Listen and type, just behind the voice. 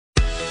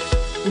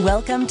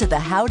Welcome to the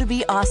How to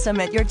Be Awesome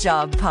at Your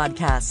Job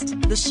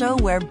podcast, the show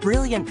where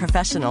brilliant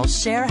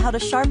professionals share how to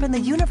sharpen the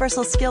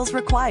universal skills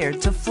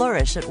required to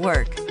flourish at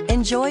work.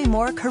 Enjoy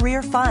more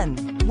career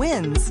fun,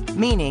 wins,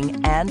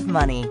 meaning, and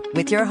money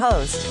with your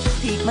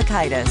host, Pete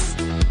Mockaitis.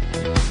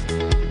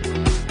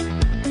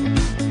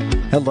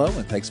 Hello,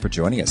 and thanks for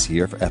joining us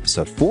here for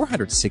episode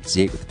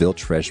 468 with Bill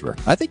Treasurer.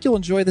 I think you'll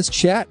enjoy this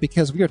chat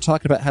because we are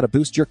talking about how to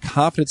boost your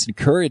confidence and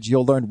courage.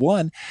 You'll learn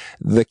 1,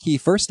 the key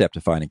first step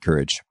to finding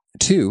courage.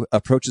 2,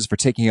 approaches for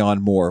taking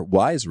on more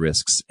wise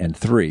risks. And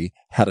 3,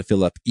 how to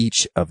fill up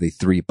each of the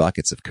 3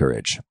 buckets of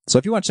courage. So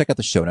if you want to check out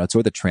the show notes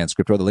or the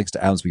transcript or the links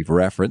to items we've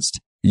referenced,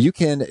 you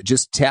can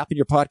just tap in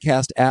your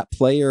podcast app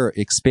player,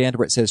 expand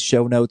where it says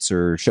show notes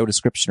or show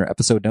description or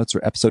episode notes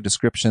or episode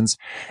descriptions,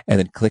 and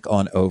then click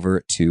on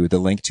over to the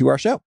link to our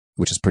show,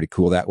 which is pretty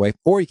cool that way.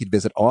 Or you can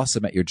visit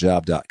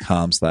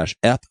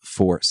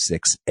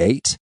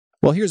awesomeatyourjob.com/F468.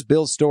 Well, here's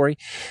Bill's story.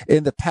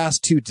 In the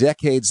past 2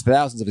 decades,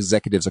 thousands of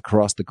executives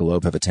across the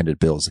globe have attended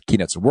Bill's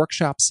keynotes and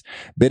workshops.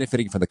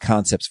 Benefiting from the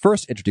concepts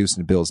first introduced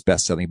in Bill's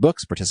best-selling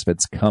books,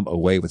 participants come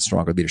away with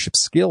stronger leadership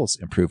skills,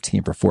 improved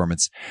team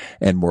performance,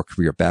 and more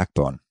career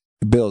backbone.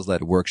 Bill's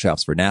led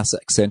workshops for NASA,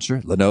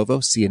 Accenture,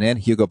 Lenovo, CNN,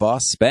 Hugo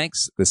Boss,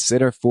 Spanx, the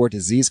Center for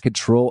Disease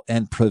Control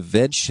and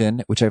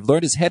Prevention, which I've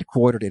learned is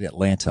headquartered in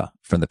Atlanta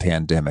from the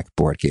Pandemic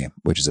board game,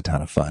 which is a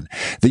ton of fun.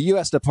 The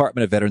U.S.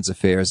 Department of Veterans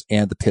Affairs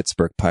and the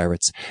Pittsburgh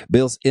Pirates.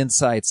 Bill's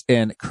insights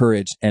and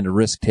courage and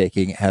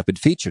risk-taking have been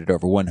featured in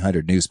over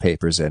 100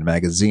 newspapers and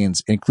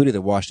magazines, including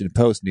the Washington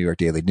Post, New York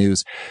Daily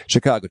News,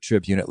 Chicago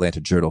Tribune,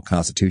 Atlanta Journal,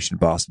 Constitution,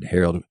 Boston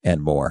Herald,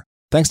 and more.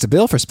 Thanks to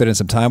Bill for spending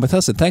some time with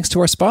us, and thanks to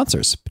our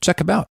sponsors. Check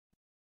them out.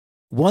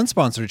 One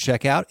sponsor to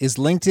check out is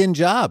LinkedIn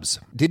Jobs.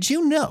 Did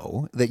you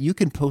know that you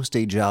can post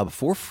a job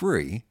for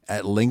free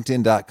at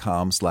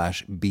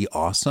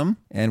linkedin.com/beawesome?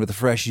 And with a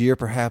fresh year,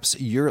 perhaps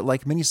you're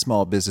like many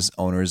small business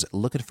owners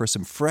looking for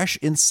some fresh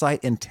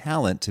insight and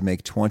talent to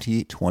make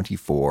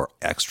 2024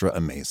 extra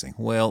amazing.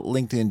 Well,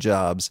 LinkedIn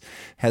Jobs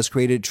has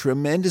created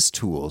tremendous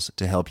tools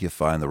to help you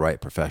find the right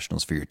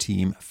professionals for your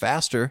team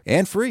faster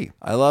and free.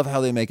 I love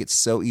how they make it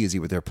so easy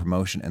with their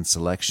promotion and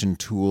selection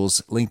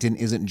tools. LinkedIn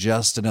isn't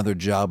just another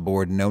job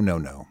board.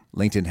 No.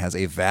 LinkedIn has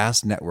a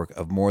vast network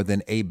of more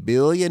than 1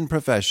 billion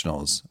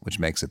professionals, which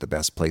makes it the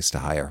best place to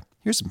hire.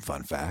 Here's some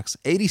fun facts.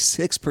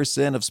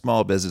 86% of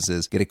small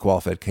businesses get a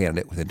qualified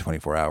candidate within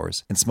 24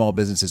 hours, and small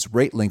businesses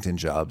rate LinkedIn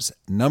Jobs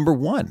number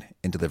 1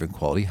 in delivering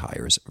quality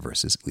hires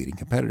versus leading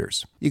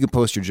competitors. You can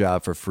post your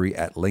job for free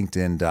at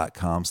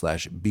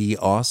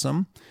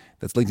linkedin.com/beawesome.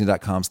 That's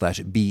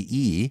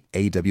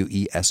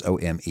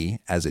linkedin.com/BEAWESOME,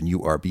 as in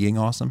you are being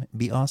awesome,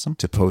 be awesome,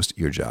 to post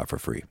your job for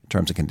free.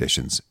 Terms and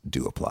conditions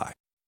do apply.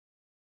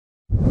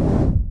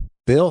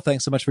 Bill,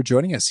 thanks so much for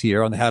joining us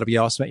here on the How to Be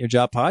Awesome at Your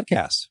Job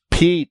podcast.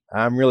 Pete,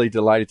 I'm really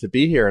delighted to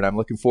be here, and I'm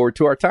looking forward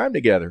to our time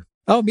together.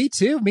 Oh, me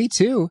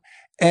too.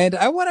 And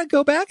I want to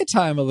go back in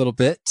time a little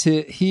bit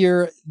to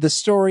hear the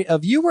story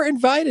of you were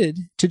invited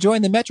to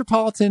join the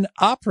Metropolitan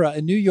Opera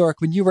in New York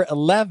when you were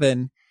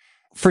 11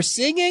 for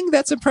singing.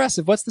 That's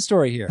impressive. What's the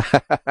story here?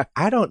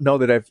 I don't know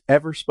that I've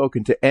ever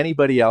spoken to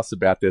anybody else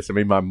about this. I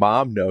mean, my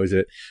mom knows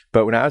it,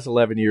 but when I was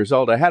 11 years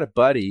old, I had a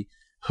buddy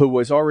who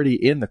was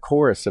already in the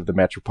chorus of the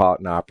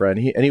Metropolitan Opera, and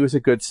he was a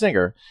good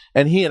singer,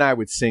 and he and I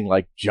would sing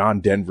like John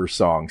Denver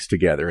songs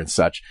together and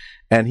such.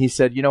 And he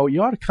said, you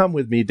ought to come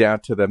with me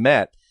down to the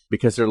Met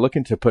because they're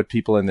looking to put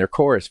people in their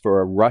chorus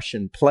for a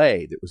Russian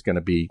play that was going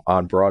to be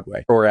on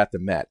Broadway or at the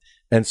Met.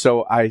 And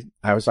so I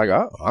was like,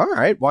 oh, all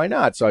right, why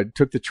not? So I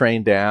took the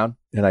train down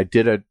and I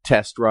did a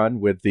test run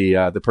with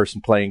the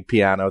person playing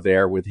piano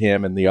there with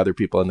him and the other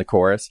people in the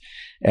chorus,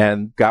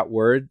 and got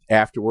word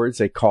afterwards.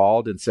 They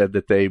called and said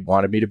that they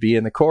wanted me to be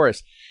in the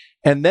chorus.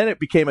 And then it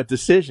became a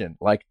decision,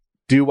 like,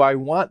 do I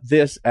want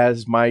this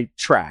as my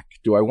track?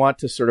 Do I want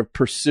to sort of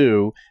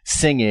pursue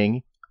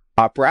singing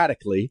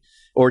operatically,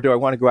 or do I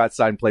want to go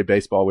outside and play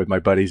baseball with my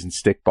buddies and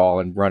stickball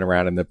and run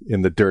around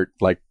in the dirt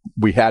like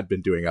we had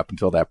been doing up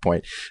until that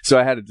point? So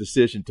I had a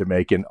decision to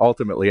make, and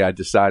ultimately I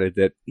decided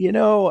that,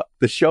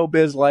 the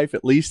showbiz life,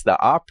 at least the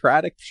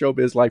operatic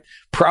showbiz life,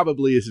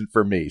 probably isn't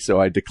for me. So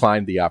I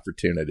declined the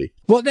opportunity.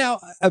 Well, now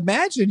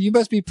imagine you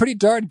must be pretty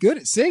darn good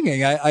at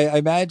singing. I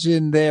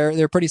imagine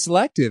they're pretty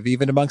selective,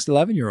 even amongst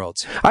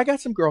 11-year-olds. I got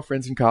some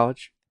girlfriends in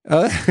college.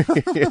 Do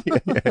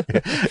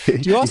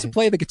you also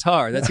play the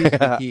guitar? That's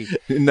the key.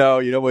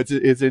 No,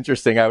 it's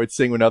interesting. I would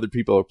sing when other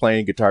people are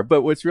playing guitar.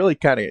 But what's really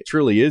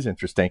truly is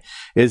interesting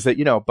is that,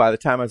 by the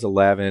time I was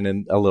 11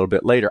 and a little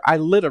bit later, I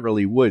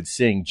literally would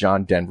sing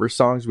John Denver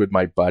songs with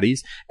my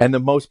buddies. And the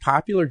most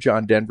popular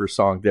John Denver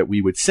song that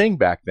we would sing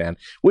back then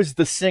was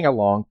the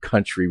sing-along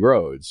Country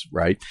Roads,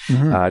 right?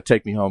 Mm-hmm.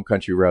 Take me home,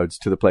 country roads,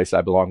 to the place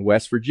I belong,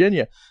 West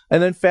Virginia.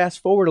 And then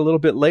fast forward a little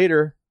bit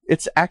later,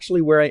 it's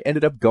actually where I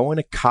ended up going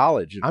to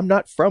college. I'm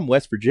not from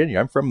West Virginia.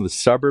 I'm from the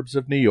suburbs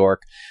of New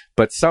York,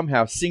 but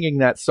somehow singing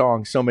that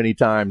song so many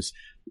times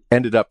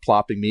ended up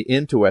plopping me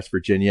into West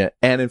Virginia.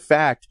 And in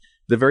fact,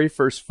 the very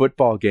first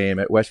football game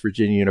at West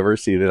Virginia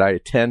University that I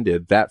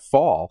attended that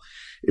fall,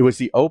 it was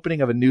the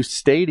opening of a new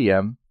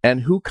stadium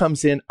and who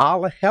comes in a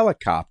la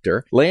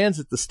helicopter, lands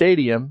at the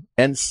stadium,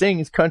 and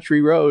sings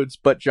Country Roads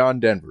but John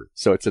Denver.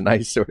 So it's a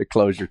nice sort of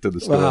closure to the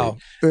story. Wow.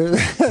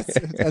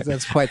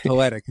 That's quite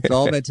poetic. It's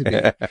all meant to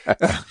be.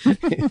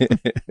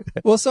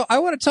 Well, so I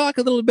want to talk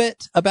a little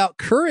bit about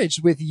courage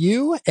with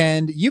you.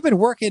 And you've been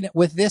working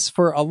with this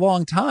for a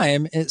long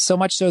time, so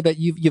much so that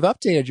you've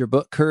updated your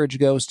book, Courage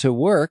Goes to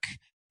Work,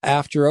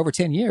 after over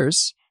 10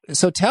 years.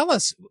 So tell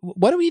us,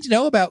 what do we need to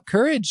know about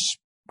courage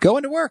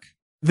going to work?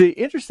 The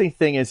interesting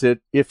thing is that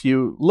if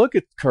you look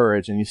at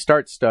courage and you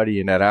start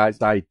studying it,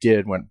 as I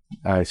did when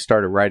I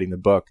started writing the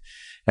book,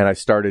 and I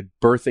started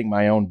birthing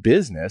my own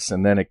business,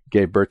 and then it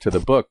gave birth to the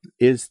book,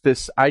 is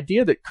this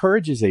idea that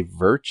courage is a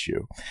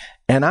virtue.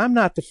 And I'm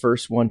not the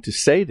first one to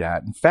say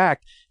that. In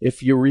fact,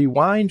 if you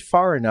rewind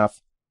far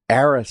enough,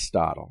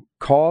 Aristotle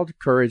called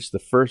courage the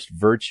first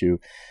virtue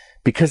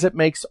because it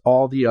makes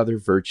all the other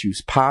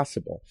virtues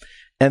possible.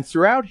 And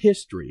throughout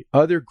history,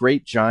 other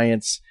great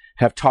giants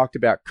have talked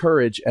about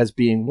courage as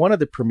being one of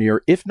the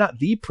premier, if not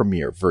the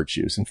premier,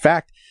 virtues. In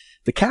fact,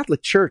 the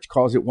Catholic Church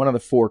calls it one of the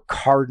 4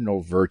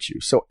 cardinal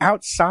virtues. So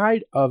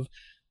outside of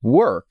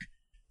work,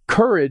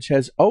 courage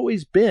has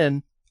always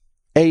been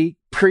a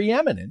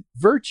preeminent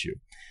virtue.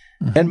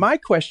 Mm-hmm. And my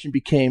question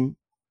became,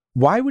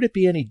 why would it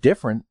be any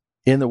different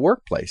in the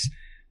workplace?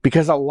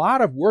 Because a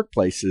lot of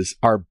workplaces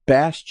are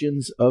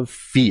bastions of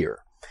fear.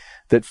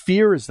 That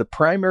fear is the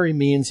primary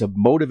means of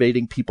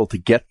motivating people to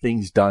get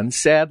things done,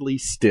 sadly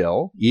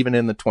still, even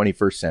in the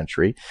 21st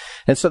century.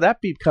 And so that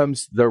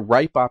becomes the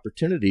ripe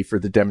opportunity for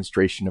the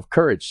demonstration of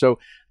courage. So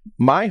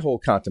my whole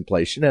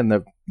contemplation and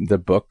the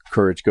book,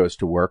 Courage Goes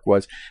to Work,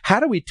 was how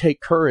do we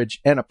take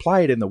courage and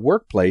apply it in the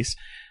workplace,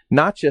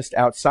 not just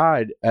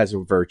outside as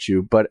a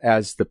virtue, but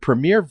as the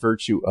premier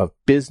virtue of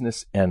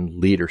business and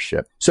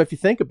leadership. So if you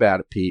think about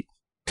it, Pete,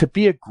 to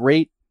be a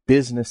great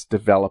business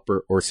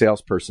developer or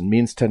salesperson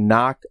means to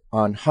knock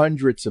on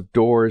hundreds of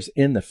doors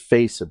in the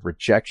face of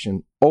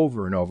rejection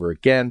over and over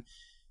again.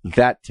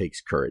 That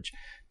takes courage.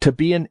 To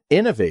be an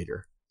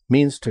innovator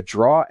means to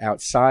draw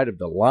outside of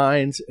the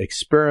lines,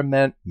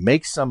 experiment,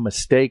 make some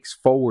mistakes,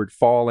 forward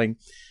falling.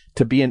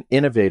 To be an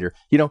innovator,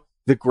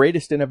 the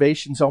greatest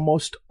innovations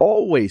almost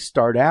always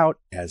start out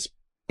as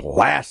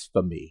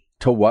blasphemy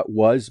to what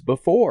was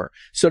before.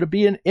 So to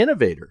be an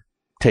innovator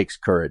takes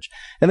courage.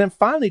 And then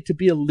finally, to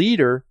be a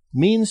leader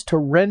means to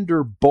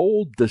render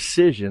bold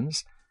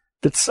decisions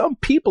that some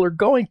people are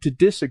going to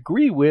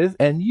disagree with,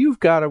 and you've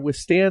got to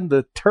withstand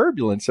the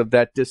turbulence of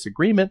that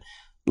disagreement.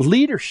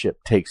 Leadership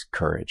takes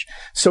courage.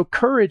 So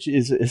courage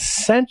is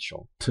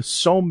essential to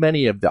so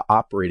many of the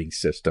operating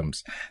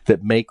systems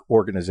that make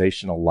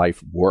organizational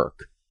life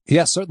work.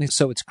 Yes, certainly.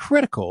 So it's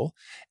critical.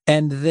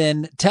 And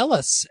then tell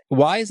us,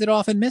 why is it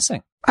often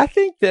missing? I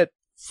think that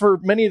for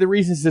many of the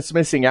reasons it's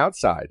missing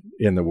outside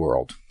in the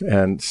world.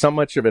 And so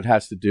much of it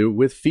has to do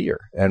with fear.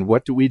 And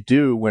what do we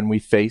do when we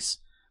face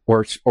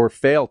or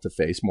fail to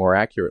face, more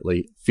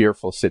accurately,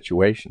 fearful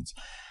situations?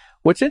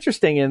 What's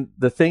interesting in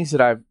the things that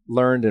I've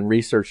learned and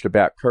researched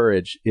about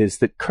courage is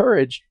that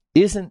courage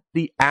isn't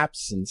the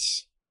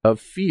absence of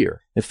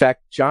fear. In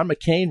fact, John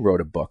McCain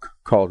wrote a book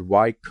called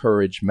Why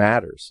Courage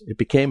Matters. It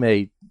became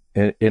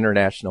an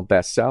international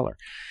bestseller.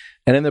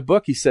 And in the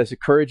book, he says that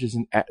courage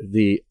isn't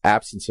the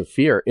absence of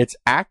fear. It's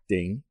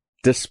acting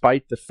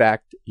despite the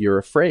fact you're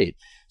afraid.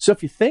 So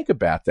if you think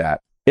about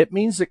that, it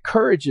means that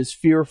courage is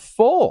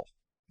fearful,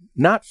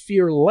 not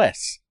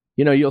fearless.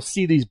 You'll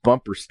see these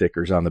bumper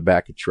stickers on the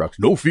back of trucks.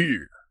 No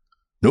fear.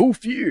 No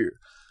fear.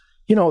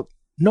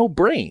 No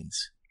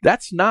brains.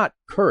 That's not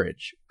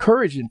courage.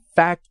 Courage, in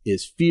fact,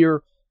 is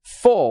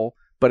fearful,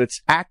 but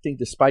it's acting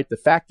despite the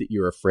fact that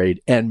you're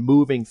afraid and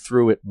moving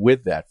through it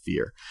with that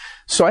fear.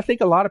 So I think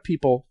a lot of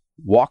people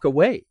walk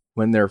away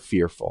when they're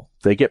fearful.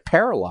 They get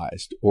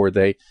paralyzed or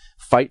they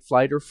fight,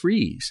 flight, or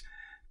freeze.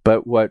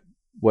 But what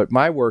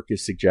my work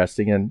is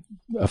suggesting, and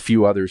a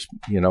few others,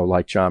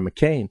 like John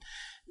McCain,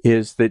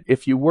 is that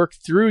if you work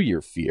through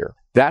your fear,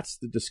 that's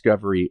the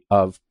discovery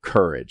of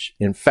courage.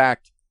 In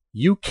fact,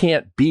 you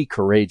can't be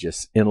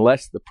courageous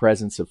unless the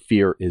presence of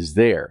fear is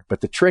there. But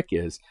the trick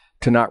is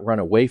to not run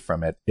away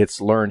from it. It's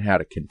learn how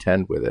to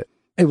contend with it.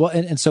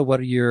 And so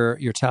what are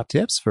your top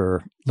tips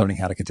for learning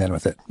how to contend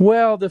with it?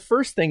 Well, the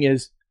first thing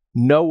is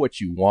know what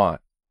you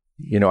want.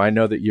 I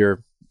know that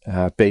you're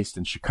based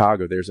in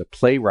Chicago. There's a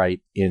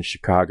playwright in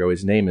Chicago.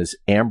 His name is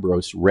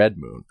Ambrose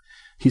Redmoon.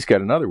 He's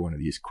got another one of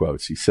these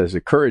quotes. He says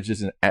that courage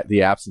isn't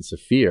the absence of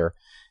fear.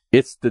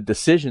 It's the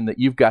decision that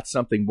you've got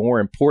something more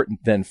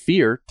important than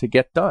fear to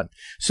get done.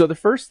 So the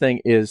first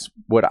thing is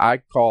what I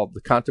call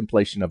the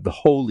contemplation of the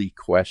holy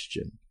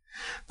question.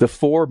 The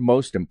 4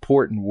 most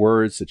important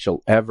words that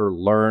you'll ever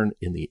learn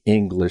in the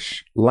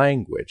English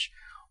language.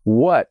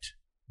 What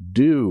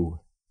do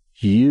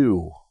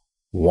you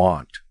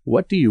want?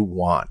 What do you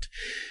want?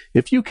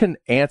 If you can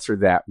answer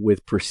that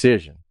with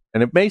precision,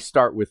 and it may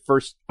start with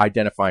first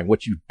identifying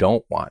what you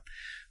don't want,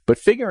 but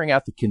figuring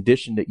out the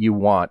condition that you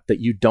want that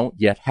you don't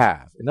yet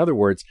have. In other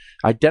words,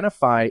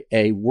 identify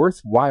a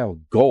worthwhile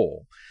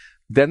goal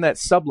then that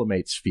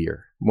sublimates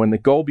fear when the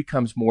goal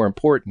becomes more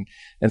important.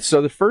 And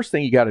so the first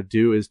thing you got to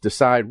do is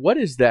decide, what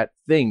is that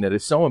thing that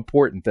is so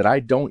important that I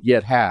don't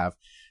yet have,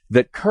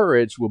 that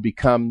courage will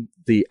become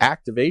the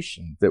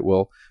activation that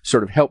will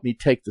sort of help me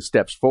take the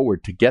steps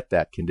forward to get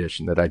that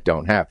condition that I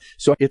don't have.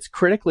 So it's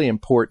critically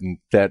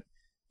important that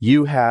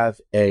you have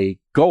a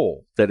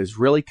goal that is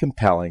really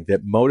compelling,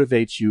 that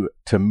motivates you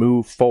to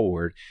move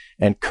forward,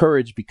 and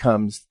courage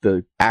becomes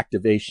the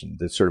activation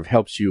that sort of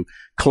helps you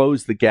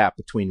close the gap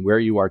between where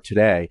you are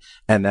today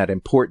and that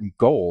important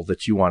goal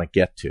that you want to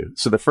get to.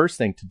 So the first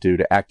thing to do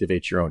to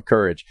activate your own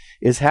courage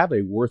is have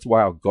a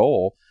worthwhile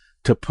goal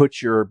to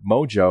put your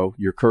mojo,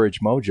 your courage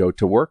mojo,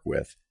 to work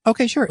with.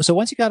 Okay, sure. So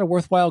once you got a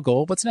worthwhile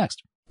goal, what's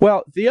next?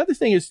 Well, the other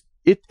thing is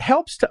it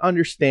helps to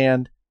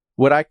understand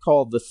what I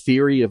call the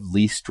theory of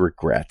least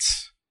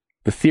regrets.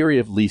 The theory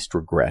of least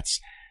regrets.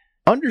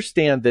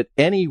 Understand that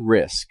any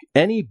risk,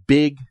 any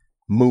big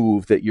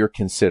move that you're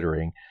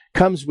considering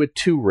comes with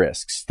two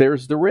risks.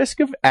 There's the risk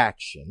of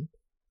action,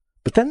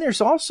 but then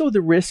there's also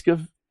the risk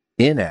of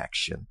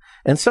inaction.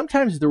 And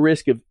sometimes the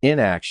risk of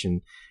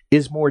inaction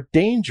is more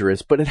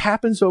dangerous, but it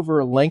happens over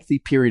a lengthy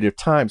period of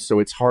time, so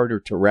it's harder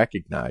to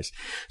recognize.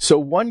 So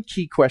one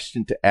key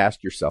question to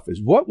ask yourself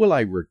is, what will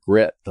I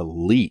regret the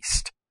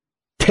least?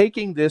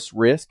 Taking this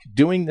risk,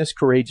 doing this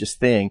courageous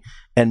thing,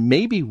 and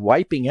maybe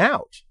wiping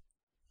out,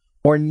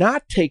 or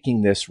not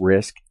taking this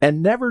risk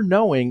and never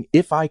knowing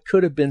if I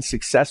could have been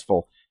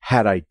successful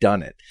had I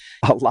done it.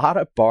 A lot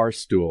of bar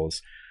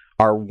stools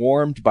are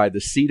warmed by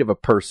the seat of a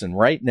person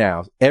right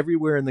now,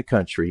 everywhere in the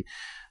country,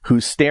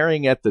 who's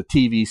staring at the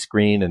TV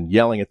screen and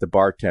yelling at the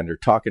bartender,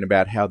 talking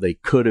about how they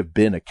could have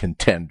been a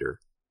contender,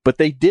 but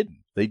they didn't.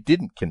 They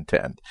didn't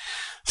contend.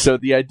 So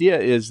the idea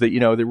is that,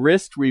 the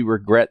risks we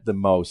regret the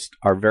most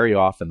are very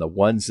often the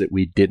ones that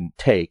we didn't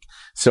take.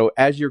 So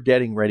as you're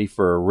getting ready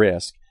for a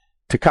risk,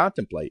 to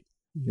contemplate,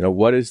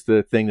 what is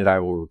the thing that I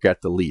will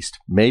regret the least?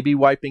 Maybe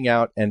wiping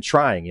out and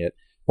trying it,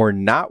 or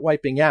not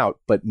wiping out,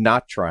 but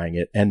not trying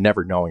it and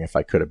never knowing if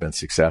I could have been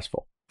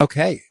successful.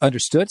 Okay,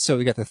 understood. So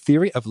we got the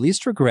theory of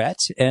least regret.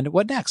 And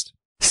what next?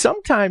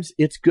 Sometimes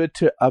it's good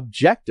to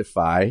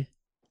objectify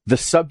the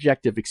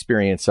subjective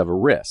experience of a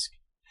risk.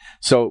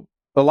 So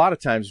a lot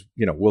of times,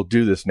 we'll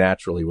do this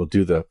naturally. We'll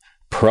do the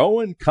pro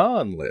and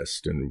con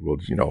list, and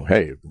we'll,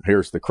 hey,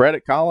 here's the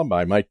credit column.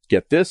 I might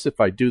get this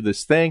if I do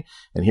this thing.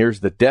 And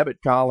here's the debit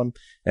column.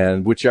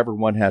 And whichever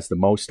one has the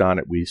most on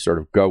it, we sort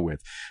of go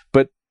with.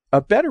 But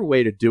a better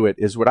way to do it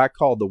is what I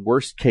call the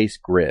worst case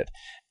grid.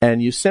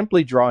 And you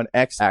simply draw an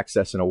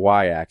x-axis and a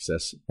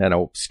y-axis and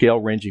a scale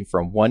ranging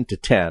from 1 to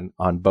 10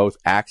 on both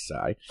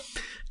axi.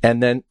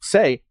 And then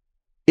say,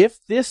 if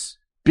this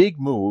big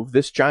move,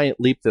 this giant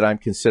leap that I'm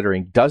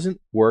considering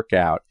doesn't work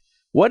out,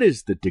 what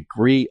is the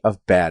degree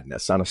of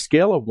badness? On a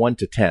scale of 1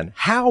 to 10,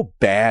 how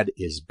bad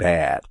is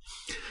bad?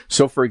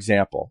 So, for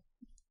example,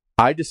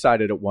 I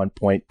decided at one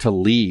point to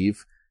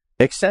leave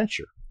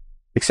Accenture.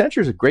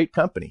 Accenture is a great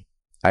company.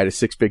 I had a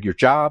 6-figure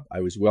job. I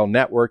was well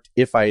networked.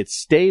 If I had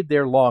stayed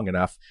there long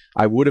enough,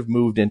 I would have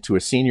moved into a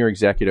senior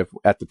executive,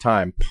 at the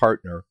time,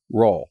 partner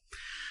role.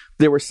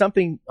 There was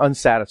something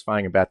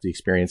unsatisfying about the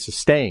experience of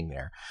staying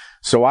there.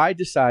 So I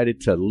decided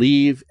to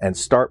leave and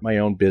start my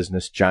own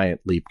business,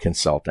 Giant Leap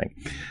Consulting.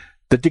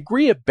 The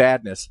degree of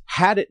badness,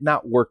 had it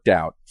not worked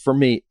out, for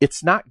me,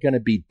 it's not going to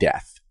be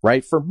death,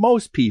 right? For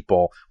most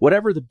people,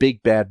 whatever the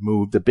big bad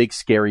move, the big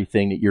scary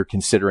thing that you're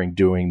considering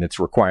doing that's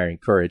requiring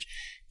courage,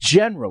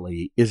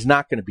 generally is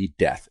not going to be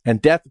death.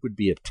 And death would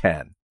be a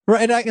 10.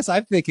 Right. And I guess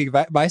I'm thinking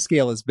my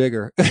scale is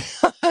bigger.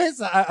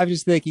 I'm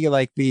just thinking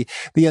like the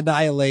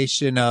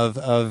annihilation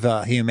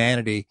of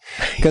humanity,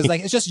 because like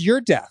it's just your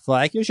death.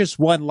 Like it's just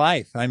one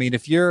life. I mean,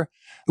 if you're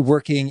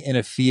working in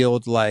a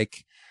field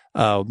like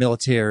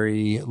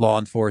military, law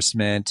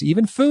enforcement,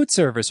 even food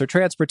service or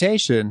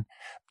transportation,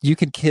 you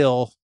can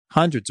kill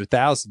hundreds or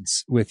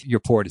thousands with your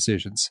poor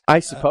decisions. I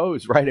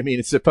suppose, right? I mean,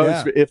 it's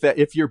supposed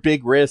if your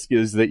big risk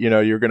is that,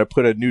 you're going to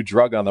put a new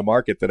drug on the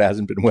market that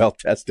hasn't been well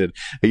tested,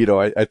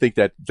 I think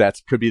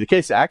that could be the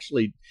case.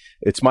 Actually,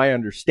 it's my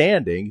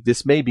understanding,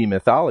 this may be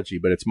mythology,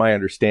 but it's my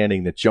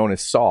understanding that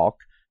Jonas Salk,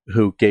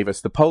 who gave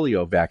us the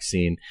polio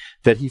vaccine,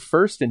 that he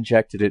first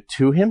injected it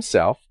to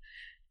himself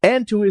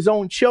and to his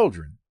own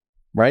children,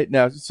 right?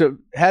 Now, so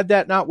had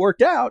that not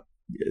worked out,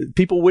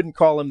 people wouldn't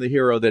call him the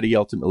hero that he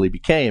ultimately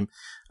became,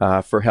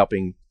 for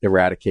helping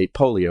eradicate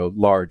polio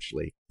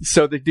largely.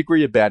 So the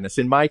degree of badness,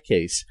 in my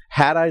case,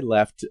 had I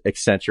left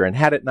Accenture and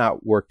had it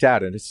not worked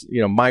out, and it's,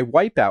 my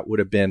wipeout would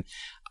have been,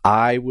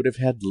 I would have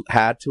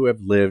had to have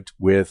lived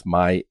with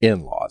my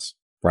in-laws,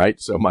 right?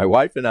 So my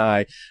wife and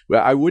I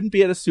wouldn't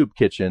be at a soup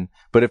kitchen,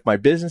 but if my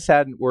business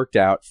hadn't worked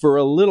out for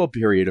a little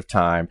period of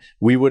time,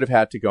 we would have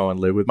had to go and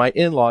live with my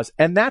in-laws.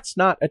 And that's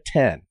not a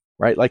 10,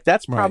 right? Like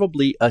that's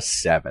probably a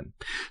 7.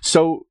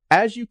 So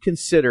as you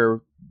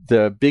consider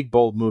the big,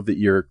 bold move that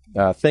you're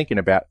thinking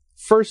about,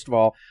 first of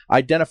all,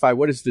 identify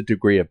what is the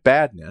degree of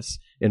badness.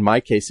 In my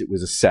case, it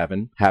was a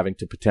 7, having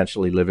to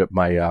potentially live at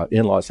my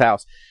in-laws'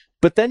 house.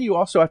 But then you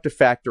also have to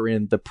factor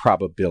in the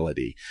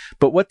probability.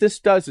 But what this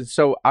does is,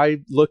 so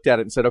I looked at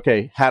it and said,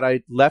 okay, had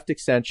I left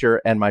Accenture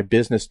and my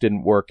business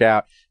didn't work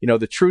out,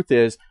 the truth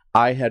is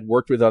I had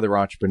worked with other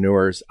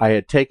entrepreneurs. I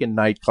had taken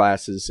night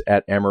classes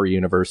at Emory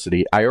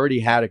University. I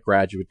already had a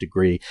graduate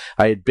degree.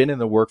 I had been in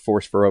the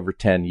workforce for over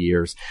 10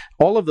 years.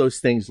 All of those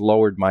things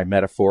lowered my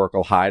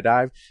metaphorical high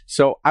dive.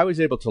 So I was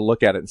able to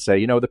look at it and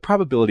say, the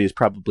probability is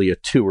probably a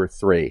 2 or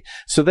 3.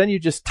 So then you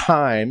just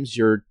times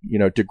your,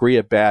 degree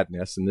of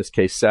badness, in this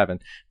case 7,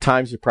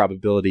 times the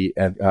probability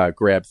and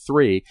grab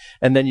 3.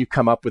 And then you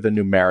come up with a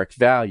numeric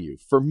value.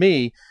 For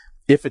me,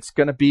 if it's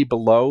going to be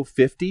below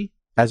 50,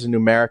 as a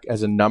numeric,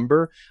 as a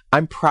number,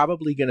 I'm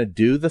probably going to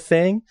do the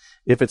thing.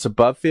 If it's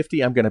above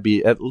 50, I'm going to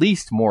be at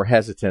least more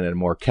hesitant and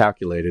more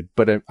calculated,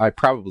 but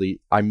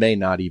I may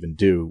not even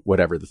do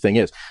whatever the thing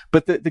is.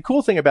 But the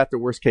cool thing about the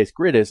worst case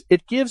grid is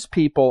it gives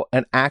people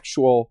an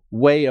actual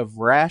way of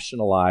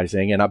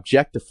rationalizing and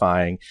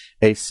objectifying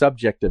a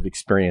subjective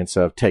experience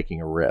of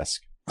taking a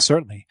risk.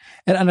 Certainly.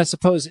 And I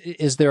suppose,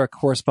 is there a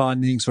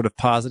corresponding sort of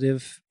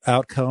positive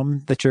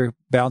outcome that you're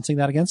balancing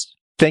that against?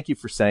 Thank you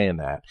for saying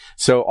that.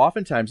 So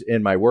oftentimes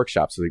in my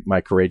workshops, like my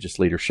courageous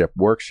leadership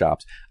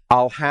workshops,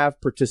 I'll have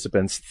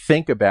participants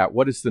think about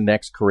what is the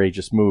next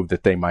courageous move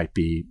that they might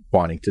be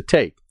wanting to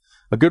take.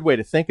 A good way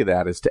to think of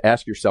that is to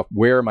ask yourself,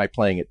 where am I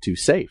playing it too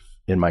safe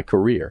in my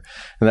career?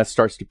 And that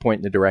starts to point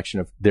in the direction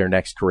of their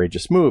next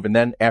courageous move. And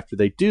then after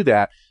they do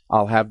that,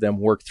 I'll have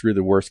them work through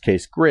the worst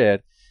case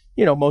grid.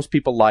 Most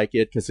people like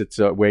it because it's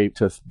a way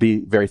to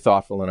be very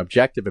thoughtful and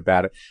objective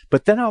about it.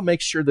 But then I'll make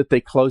sure that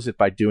they close it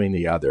by doing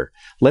the other.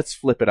 Let's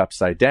flip it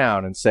upside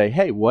down and say,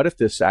 hey, what if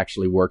this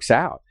actually works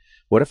out?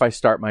 What if I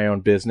start my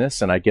own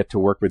business and I get to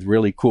work with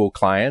really cool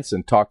clients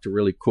and talk to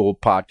really cool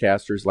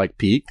podcasters like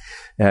Pete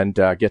and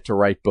get to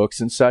write books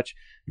and such?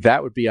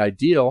 That would be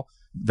ideal.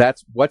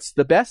 That's what's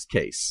the best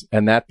case.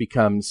 And that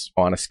becomes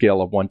on a scale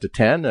of 1 to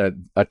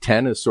 10. A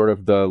 10 is sort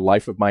of the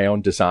life of my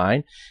own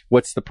design.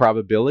 What's the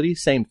probability?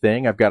 Same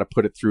thing. I've got to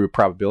put it through a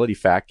probability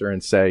factor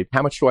and say,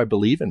 how much do I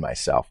believe in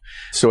myself?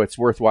 So it's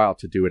worthwhile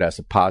to do it as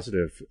a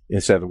positive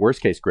instead of the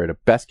worst case grid, a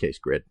best case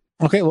grid.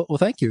 Okay. Well,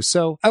 thank you.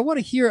 So I want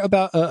to hear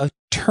about a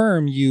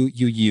term you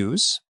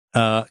use,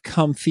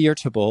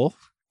 comfortable.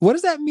 What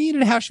does that mean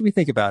and how should we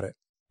think about it?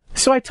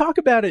 So I talk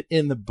about it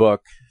in the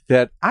book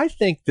that I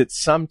think that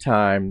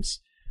sometimes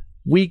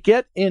we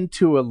get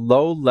into a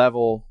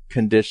low-level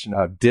condition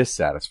of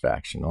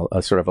dissatisfaction,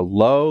 a sort of a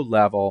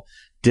low-level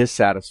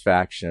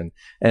dissatisfaction,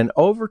 and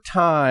over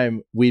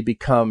time we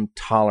become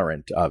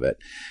tolerant of it.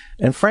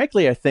 And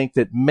frankly, I think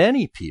that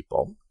many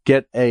people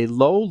get a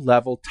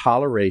low-level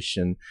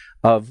toleration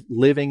of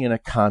living in a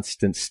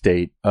constant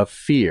state of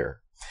fear,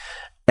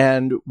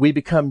 and we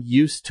become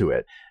used to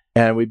it.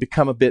 And we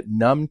become a bit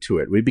numb to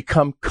it. We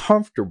become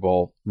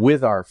comfortable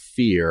with our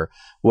fear,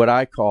 what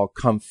I call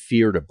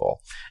comfortable.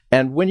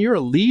 And when you're a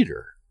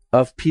leader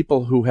of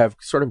people who have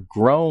sort of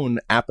grown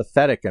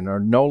apathetic and are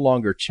no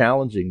longer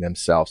challenging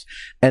themselves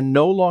and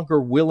no longer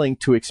willing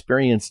to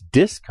experience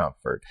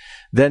discomfort,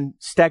 then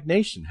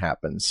stagnation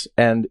happens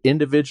and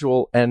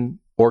individual and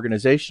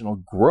organizational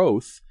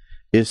growth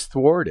is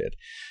thwarted.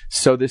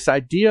 So this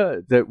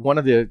idea that one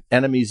of the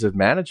enemies of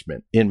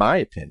management, in my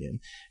opinion,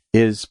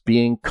 is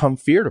being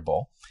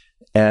comfortable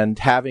and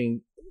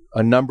having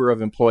a number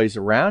of employees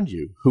around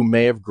you who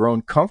may have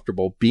grown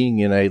comfortable being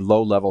in a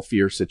low-level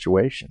fear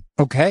situation.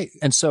 Okay.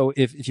 And so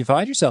if you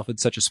find yourself in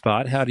such a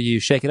spot, how do you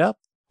shake it up?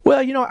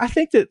 Well, I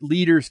think that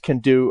leaders can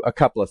do a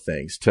couple of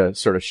things to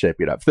sort of shape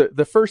it up.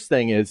 The first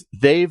thing is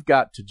they've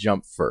got to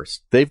jump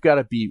first. They've got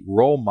to be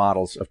role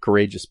models of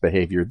courageous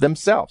behavior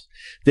themselves.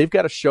 They've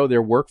got to show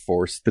their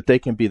workforce that they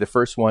can be the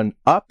first one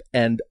up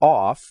and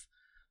off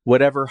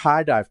whatever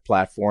high dive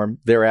platform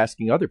they're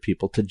asking other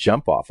people to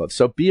jump off of.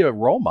 So be a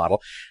role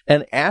model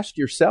and ask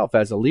yourself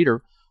as a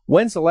leader,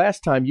 when's the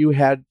last time you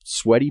had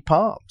sweaty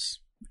palms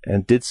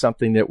and did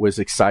something that was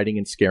exciting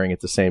and scaring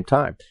at the same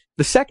time?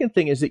 The second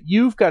thing is that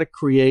you've got to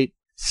create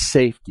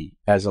safety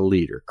as a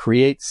leader.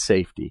 Create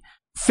safety.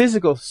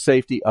 Physical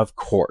safety, of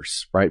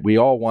course, right? We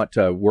all want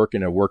to work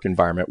in a work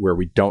environment where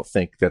we don't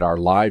think that our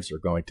lives are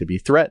going to be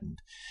threatened.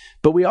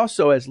 But we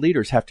also, as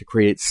leaders, have to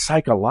create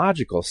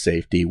psychological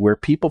safety where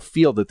people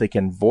feel that they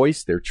can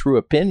voice their true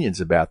opinions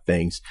about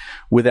things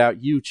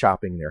without you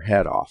chopping their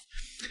head off.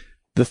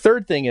 The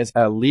third thing is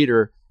a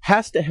leader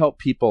has to help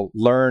people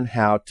learn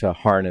how to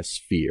harness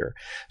fear.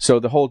 So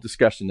the whole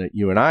discussion that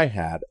you and I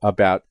had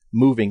about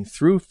moving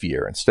through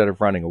fear instead of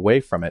running away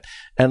from it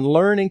and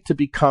learning to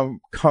become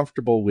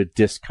comfortable with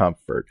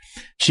discomfort.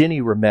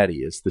 Ginny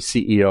Rometty is the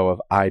CEO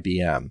of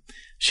IBM.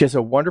 She has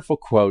a wonderful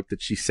quote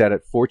that she said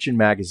at Fortune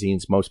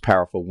magazine's Most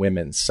Powerful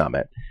Women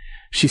Summit.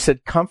 She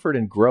said, comfort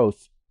and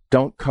growth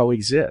don't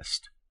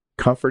coexist.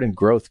 Comfort and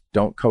growth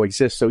don't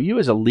coexist. So you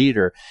as a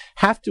leader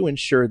have to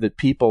ensure that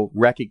people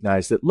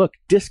recognize that, look,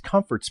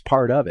 discomfort's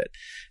part of it.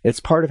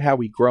 It's part of how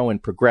we grow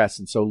and progress.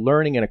 And so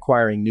learning and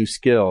acquiring new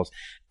skills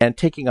and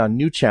taking on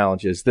new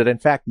challenges that in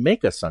fact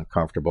make us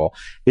uncomfortable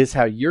is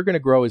how you're going to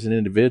grow as an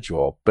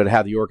individual, but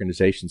how the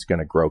organization's going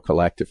to grow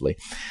collectively.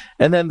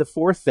 And then the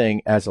fourth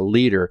thing as a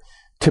leader,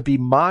 to be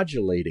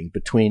modulating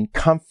between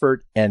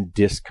comfort and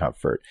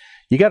discomfort.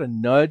 You got to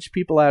nudge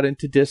people out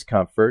into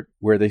discomfort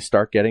where they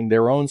start getting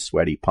their own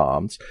sweaty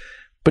palms,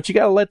 but you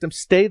got to let them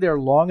stay there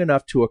long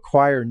enough to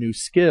acquire new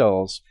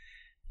skills.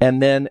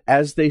 And then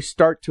as they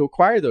start to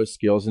acquire those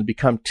skills and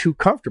become too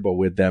comfortable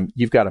with them,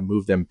 you've got to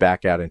move them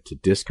back out into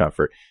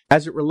discomfort.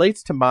 As it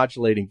relates to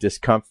modulating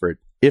discomfort,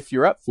 if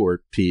you're up for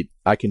it, Pete,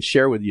 I can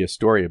share with you a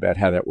story about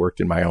how that worked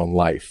in my own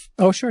life.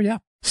 Oh, sure. Yeah.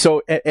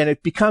 So, and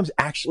it becomes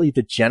actually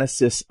the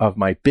genesis of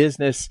my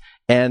business,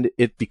 and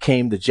it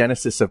became the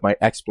genesis of my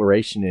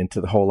exploration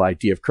into the whole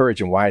idea of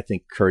courage and why I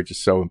think courage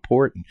is so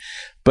important.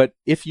 But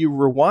if you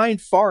rewind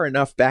far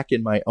enough back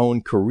in my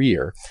own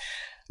career,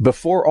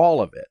 before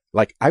all of it,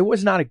 like I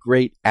was not a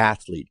great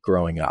athlete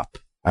growing up.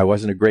 I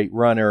wasn't a great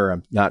runner.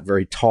 I'm not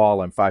very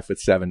tall. I'm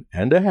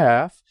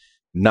 5'7.5",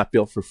 not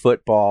built for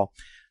football,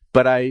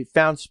 but I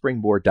found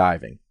springboard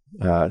diving.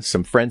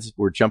 Some friends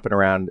were jumping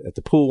around at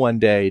the pool one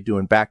day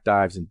doing back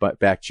dives and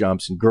back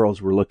jumps, and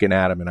girls were looking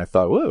at them, and I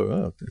thought,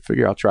 whoa, I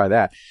figure I'll try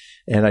that.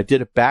 And I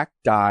did a back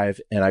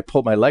dive, and I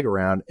pulled my leg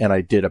around, and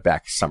I did a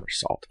back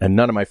somersault, and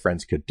none of my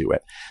friends could do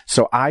it.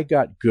 So I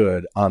got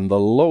good on the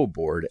low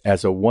board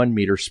as a 1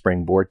 meter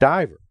springboard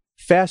diver.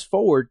 Fast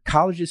forward,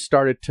 colleges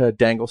started to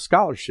dangle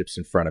scholarships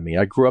in front of me.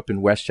 I grew up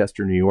in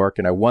Westchester, New York,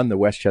 and I won the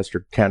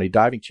Westchester County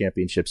Diving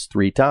Championships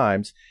 3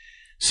 times.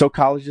 So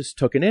colleges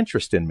took an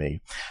interest in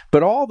me.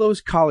 But all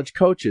those college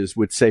coaches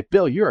would say,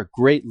 Bill, you're a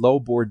great low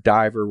board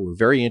diver. We're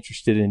very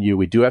interested in you.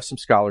 We do have some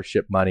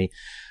scholarship money,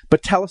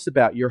 but tell us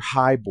about your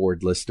high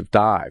board list of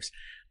dives.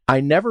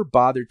 I never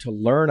bothered to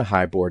learn a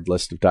high board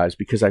list of dives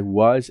because I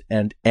was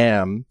and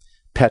am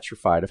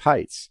petrified of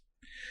heights.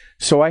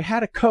 So I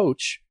had a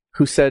coach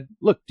who said,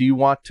 look, do you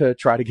want to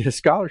try to get a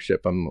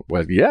scholarship? I'm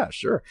well, yeah,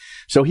 sure.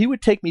 So he would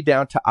take me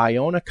down to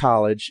Iona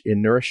College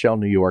in New Rochelle,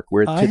 New York.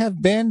 Where I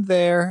have been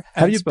there.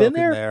 Have you been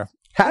there?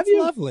 Have That's you?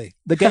 Lovely.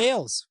 The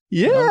Gales.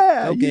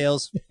 Yeah. No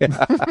Gales.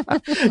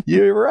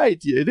 You're right.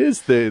 It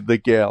is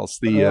the Gales.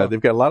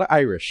 They've got a lot of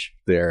Irish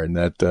there in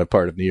that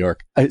part of New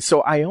York.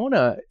 So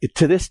Iona,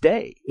 to this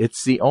day,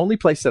 it's the only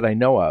place that I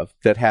know of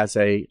that has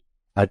a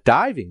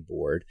diving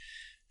board,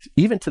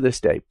 even to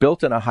this day,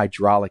 built in a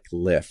hydraulic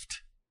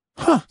lift.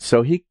 Huh.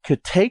 So he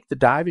could take the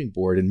diving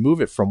board and move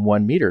it from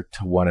 1 meter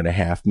to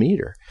 1.5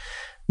 meter.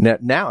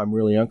 Now I'm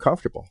really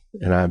uncomfortable,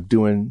 and I'm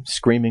doing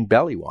screaming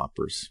belly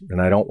whoppers,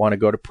 and I don't want to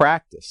go to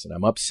practice, and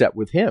I'm upset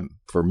with him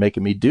for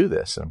making me do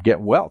this, and I'm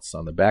getting welts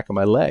on the back of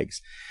my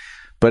legs.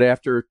 But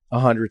after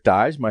 100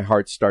 dives, my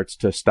heart starts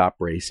to stop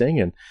racing,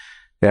 and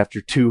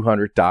after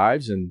 200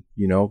 dives and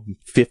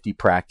 50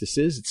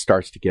 practices, it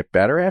starts to get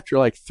better. After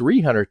like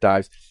 300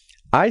 dives,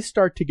 I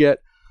start to get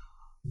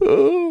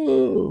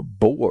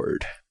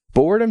bored.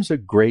 Boredom's a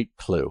great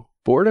clue.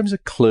 Boredom's a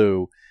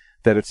clue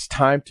that it's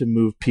time to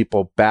move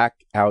people back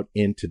out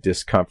into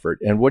discomfort.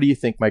 And what do you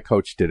think my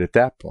coach did at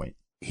that point?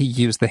 He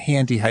used the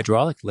handy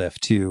hydraulic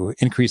lift to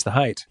increase the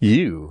height.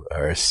 You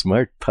are a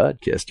smart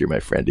podcaster, my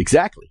friend.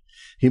 Exactly.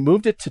 He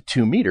moved it to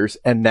 2 meters,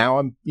 and now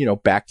I'm,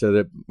 back to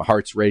the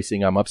heart's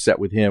racing. I'm upset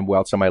with him,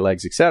 welts on my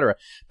legs, etc.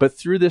 But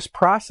through this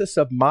process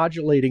of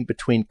modulating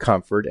between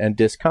comfort and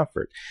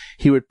discomfort,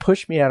 he would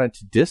push me out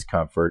into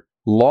discomfort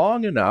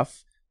long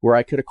enough where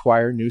I could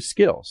acquire new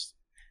skills.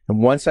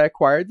 And once I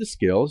acquired the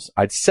skills,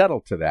 I'd settle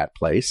to that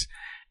place,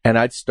 and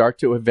I'd start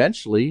to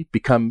eventually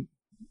become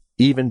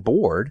even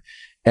bored.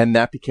 And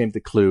that became the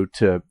clue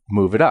to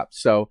move it up.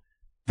 So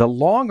the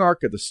long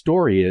arc of the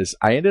story is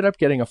I ended up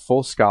getting a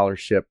full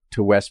scholarship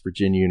to West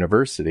Virginia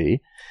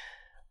University.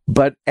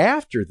 But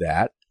after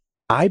that,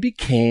 I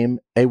became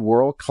a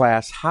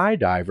world-class high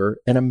diver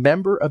and a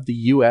member of the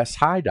U.S.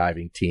 high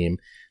diving team,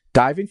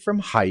 diving from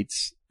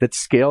heights that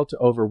scaled to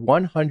over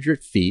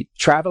 100 feet,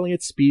 traveling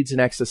at speeds in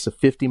excess of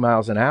 50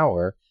 miles an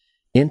hour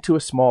into a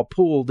small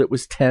pool that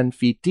was 10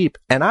 feet deep.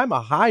 And I'm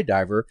a high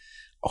diver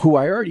who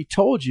I already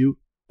told you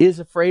is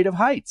afraid of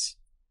heights.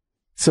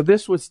 So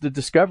this was the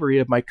discovery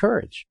of my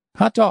courage.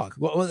 Hot dog.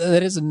 Well,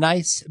 that is a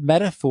nice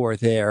metaphor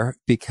there,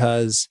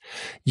 because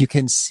you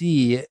can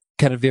see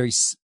kind of very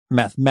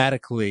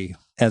mathematically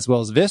as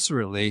well as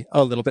viscerally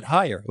a little bit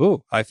higher.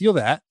 Oh, I feel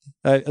that.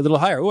 A little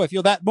higher. Oh, I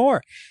feel that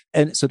more.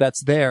 And so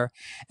that's there.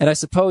 And I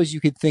suppose you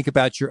could think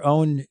about your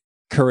own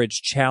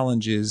courage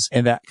challenges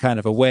in that kind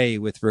of a way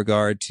with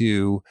regard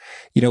to,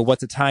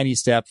 what's a tiny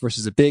step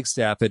versus a big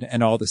step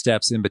and all the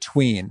steps in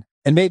between.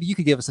 And maybe you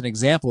could give us an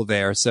example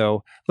there.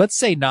 So let's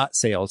say not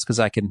sales, because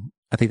I think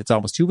that's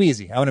almost too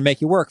easy. I want to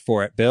make you work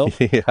for it, Bill.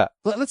 Yeah.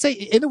 Let's say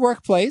in the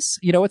workplace,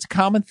 it's a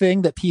common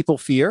thing that people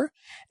fear.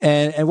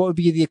 And what would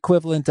be the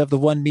equivalent of the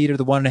 1 meter,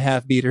 the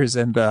 1.5 meters,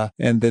 and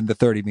then the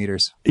 30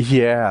 meters?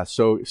 Yeah.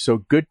 So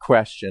good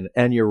question.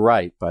 And you're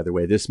right, by the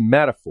way, this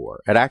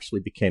metaphor, it actually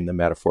became the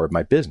metaphor of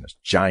my business,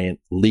 Giant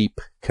Leap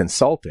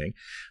Consulting.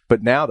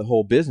 But now the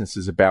whole business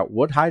is about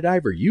what high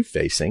dive are you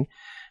facing?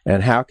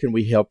 And how can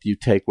we help you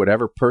take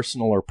whatever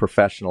personal or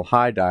professional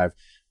high dive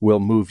will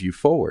move you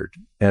forward.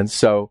 And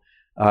so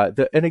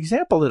an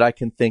example that I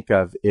can think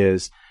of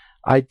is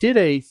I did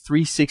a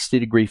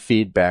 360-degree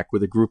feedback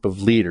with a group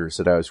of leaders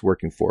that I was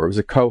working for. It was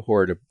a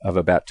cohort of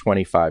about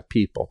 25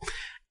 people.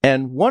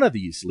 And one of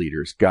these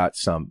leaders got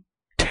some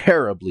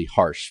terribly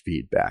harsh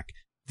feedback,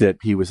 that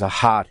he was a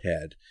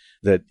hothead,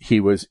 that he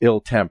was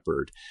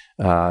ill-tempered,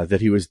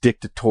 that he was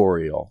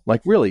dictatorial,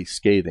 like really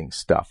scathing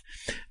stuff.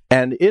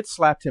 And it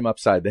slapped him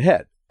upside the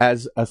head,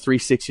 as a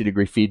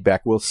 360-degree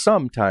feedback will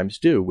sometimes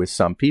do with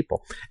some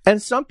people.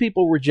 And some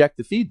people reject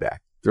the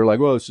feedback. They're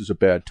like, well, this is a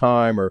bad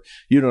time, or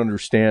you don't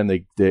understand,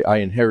 I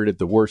inherited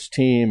the worst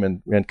team,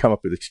 and come up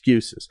with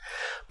excuses.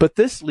 But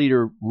this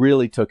leader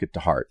really took it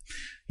to heart.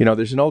 You know,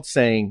 there's an old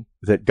saying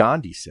that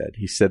Gandhi said.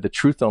 He said, the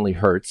truth only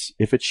hurts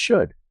if it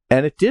should.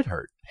 And it did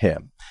hurt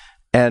him.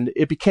 And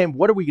it became,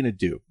 what are we going to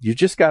do? You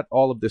just got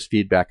all of this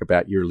feedback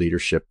about your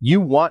leadership.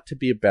 You want to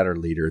be a better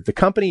leader. The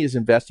company is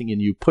investing in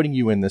you, putting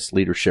you in this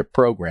leadership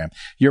program.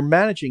 You're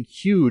managing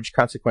huge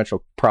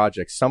consequential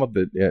projects, some of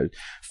the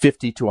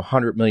 $50 to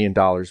 $100 million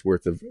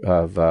worth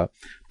of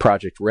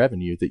project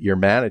revenue that you're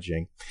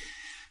managing.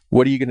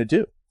 What are you going to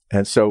do?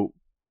 And so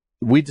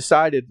we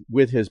decided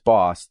with his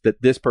boss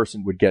that this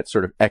person would get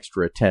sort of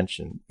extra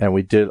attention. And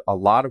we did a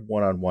lot of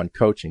one-on-one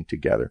coaching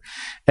together.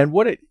 And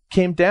what it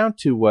came down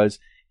to was,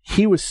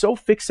 he was so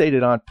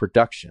fixated on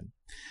production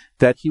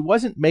that he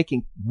wasn't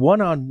making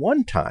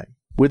one-on-one time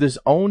with his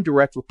own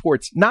direct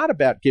reports, not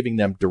about giving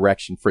them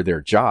direction for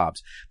their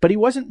jobs, but he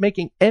wasn't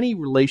making any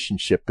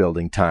relationship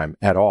building time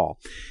at all.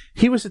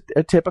 He was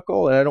a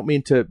typical, and I don't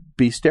mean to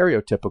be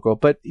stereotypical,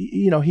 but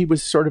he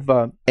was sort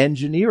of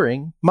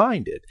engineering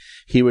minded.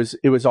 It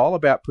was all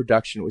about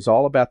production. It was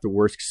all about the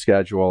work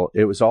schedule.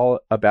 It was all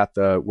about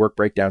the work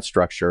breakdown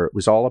structure. It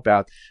was all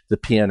about the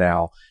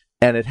P&L.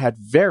 And it had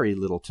very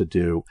little to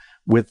do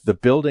with the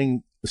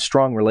building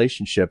strong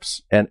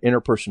relationships and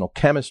interpersonal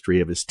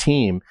chemistry of his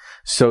team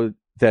so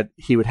that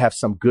he would have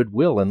some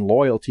goodwill and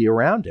loyalty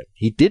around him.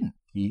 He didn't.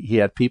 He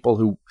had people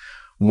who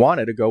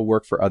wanted to go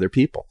work for other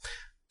people.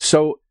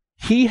 So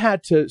he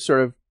had to sort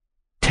of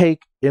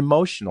take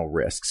emotional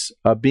risks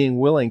of being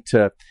willing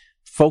to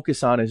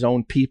focus on his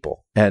own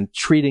people and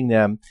treating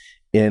them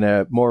in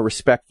a more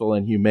respectful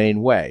and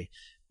humane way,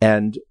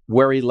 and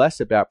worry less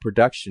about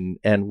production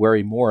and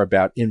worry more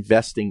about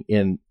investing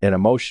in an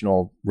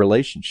emotional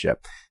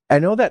relationship. I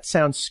know that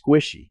sounds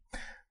squishy,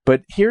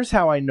 but here's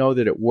how I know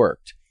that it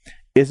worked.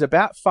 Is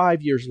about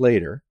 5 years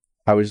later,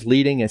 I was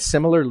leading a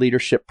similar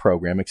leadership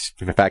program,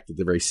 in fact,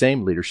 the very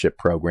same leadership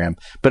program,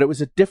 but it was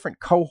a different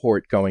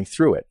cohort going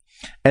through it.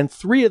 And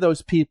 3 of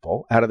those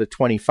people out of the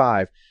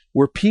 25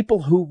 were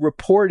people who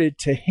reported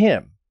to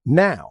him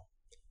now.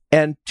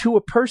 And to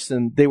a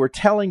person, they were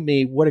telling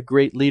me what a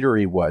great leader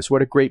he was,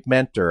 what a great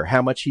mentor,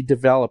 how much he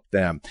developed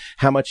them,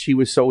 how much he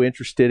was so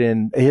interested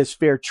in his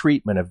fair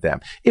treatment of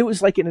them. It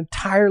was like an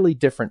entirely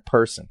different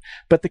person.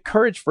 But the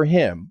courage for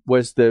him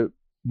was the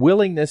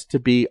willingness to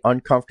be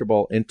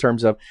uncomfortable in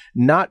terms of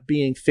not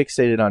being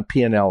fixated on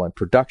P&L and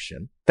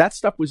production. That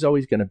stuff was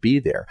always going to be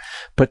there.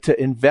 But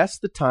to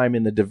invest the time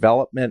in the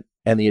development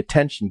and the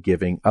attention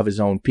giving of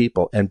his own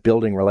people and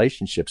building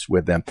relationships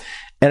with them.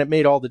 And it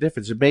made all the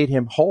difference. It made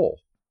him whole.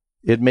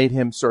 It made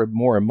him sort of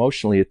more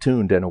emotionally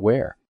attuned and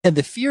aware. And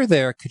the fear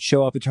there could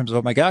show up in terms of,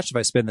 oh my gosh, if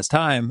I spend this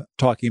time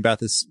talking about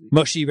this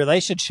mushy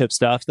relationship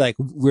stuff, like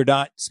we're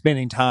not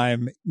spending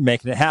time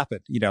making it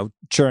happen,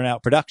 churn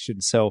out production.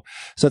 So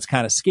it's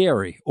kind of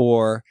scary.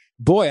 Or,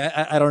 boy,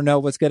 I don't know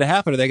what's going to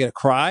happen. Are they going to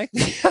cry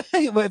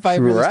if I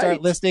really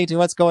start listening to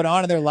what's going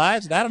on in their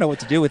lives? And I don't know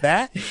what to do with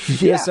that.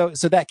 Yeah.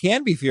 So that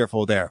can be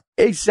fearful there.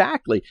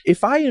 Exactly.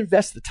 If I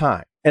invest the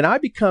time and I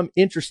become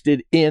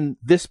interested in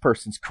this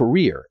person's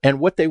career and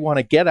what they want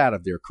to get out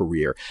of their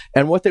career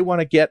and what they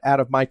want to get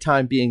out of my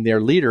time being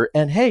their leader,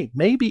 and hey,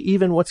 maybe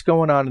even what's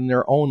going on in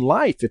their own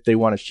life, if they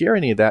want to share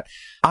any of that,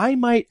 I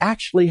might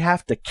actually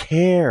have to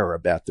care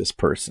about this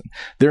person.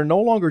 They're no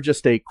longer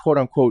just a quote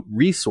unquote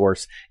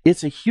resource.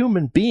 It's a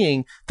human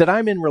being that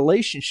I'm in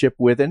relationship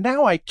with. And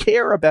now I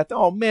care about them.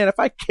 Oh man, if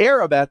I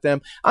care about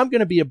them, I'm going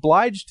to be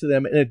obliged to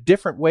them in a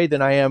different way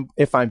than I am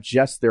if I'm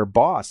just their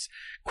boss,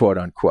 quote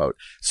unquote.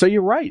 So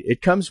you're right.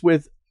 It comes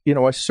with,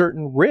 a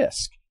certain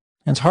risk.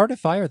 And it's hard to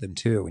fire them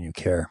too when you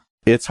care.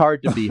 It's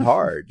hard to be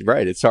hard,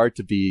 right? It's hard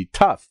to be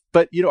tough.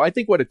 But, I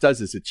think what it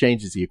does is it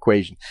changes the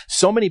equation.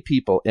 So many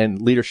people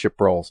in leadership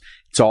roles,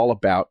 it's all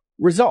about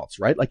results,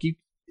 right? Like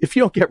if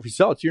you don't get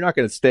results, you're not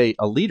going to stay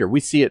a leader.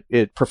 We see it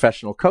in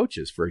professional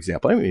coaches, for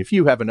example. I mean, if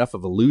you have enough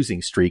of a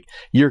losing streak,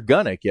 you're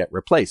going to get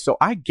replaced. So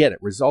I get it.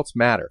 Results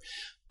matter.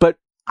 But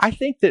I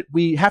think that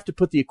we have to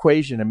put the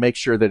equation and make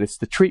sure that it's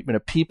the treatment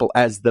of people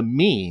as the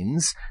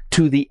means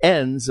to the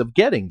ends of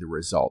getting the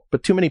result.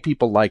 But too many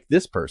people like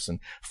this person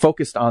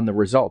focused on the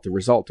result,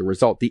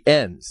 the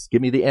ends.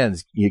 Give me the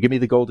ends. You give me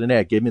the golden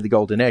egg. Give me the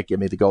golden egg. Give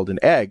me the golden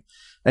egg.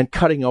 And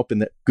cutting open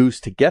the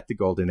goose to get the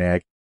golden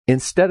egg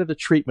instead of the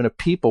treatment of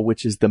people,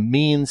 which is the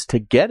means to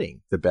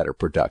getting the better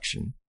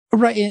production.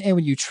 Right. And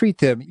when you treat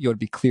them, you ought to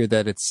be clear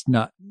that it's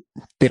not,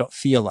 they don't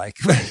feel like,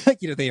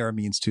 they are a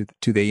means to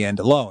the end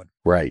alone.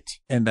 Right.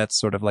 And that's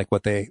sort of like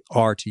what they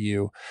are to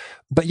you.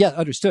 But yeah,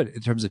 understood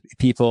in terms of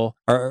people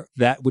are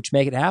that which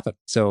make it happen.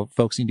 So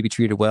folks need to be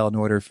treated well in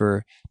order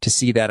to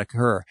see that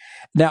occur.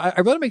 Now,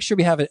 I want to make sure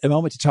we have a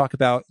moment to talk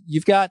about,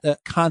 you've got a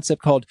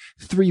concept called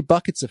 3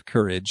 buckets of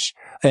courage.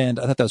 And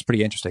I thought that was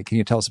pretty interesting. Can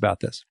you tell us about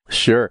this?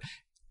 Sure.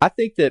 I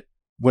think that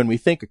when we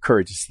think of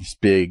courage, it's this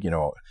big,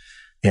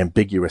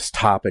 ambiguous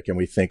topic, and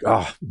we think,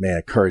 oh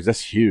man, courage,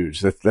 that's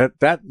huge.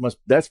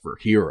 That's for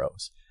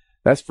heroes.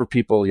 That's for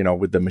people,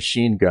 with the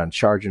machine gun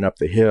charging up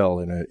the hill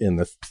in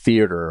the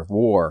theater of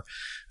war.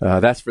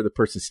 That's for the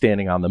person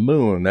standing on the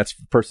moon. That's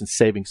for the person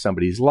saving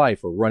somebody's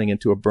life or running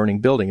into a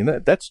burning building.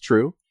 And that's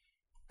true.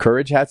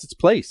 Courage has its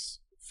place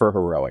for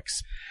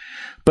heroics.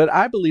 But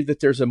I believe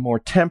that there's a more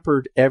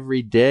tempered,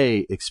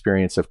 everyday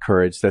experience of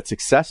courage that's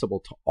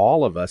accessible to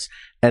all of us.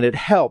 And it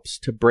helps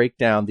to break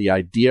down the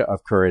idea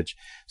of courage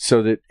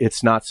so that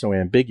it's not so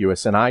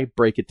ambiguous. And I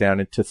break it down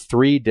into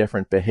 3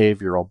 different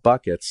behavioral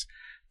buckets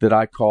that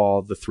I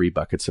call the 3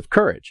 buckets of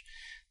courage.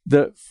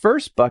 The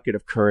first bucket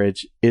of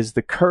courage is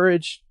the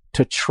courage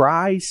to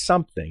try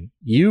something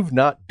you've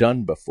not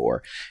done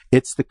before.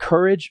 It's the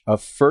courage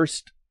of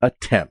first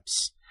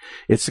attempts.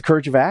 It's the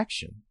courage of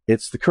action.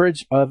 It's the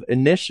courage of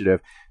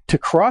initiative to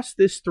cross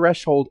this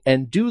threshold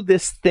and do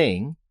this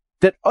thing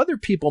that other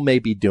people may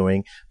be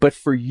doing, but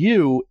for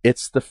you,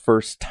 it's the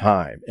first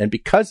time. And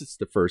because it's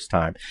the first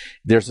time,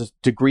 there's a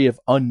degree of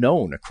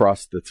unknown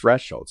across the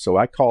threshold. So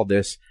I call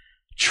this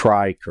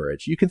try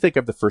courage. You can think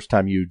of the first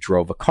time you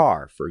drove a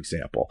car, for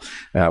example,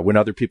 when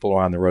other people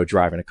are on the road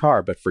driving a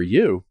car, but for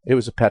you, it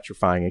was a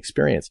petrifying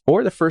experience.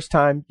 Or the first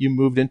time you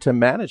moved into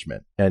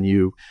management and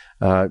you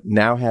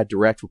now had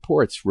direct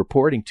reports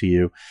reporting to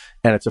you,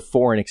 and it's a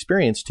foreign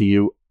experience to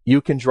you.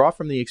 You can draw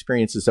from the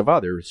experiences of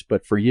others,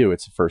 but for you,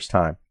 it's the first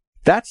time.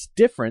 That's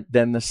different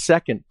than the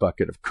second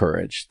bucket of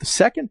courage. The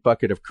second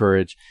bucket of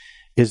courage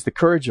is the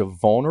courage of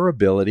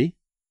vulnerability,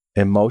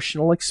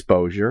 emotional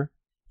exposure,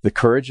 the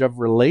courage of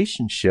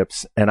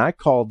relationships, and I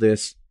call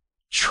this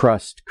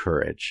trust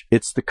courage.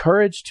 It's the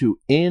courage to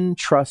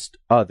entrust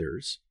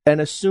others and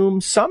assume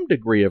some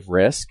degree of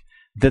risk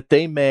that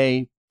they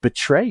may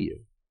betray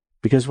you.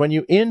 Because when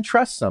you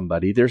entrust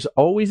somebody, there's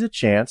always a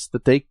chance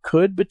that they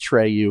could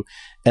betray you,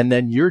 and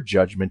then your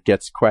judgment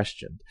gets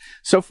questioned.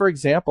 So, for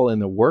example, in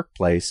the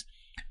workplace,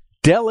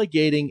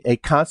 delegating a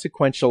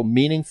consequential,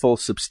 meaningful,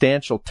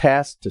 substantial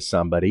task to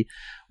somebody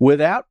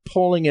without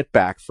pulling it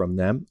back from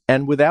them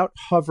and without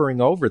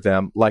hovering over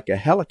them like a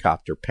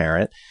helicopter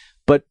parent,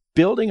 but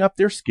building up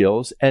their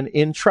skills and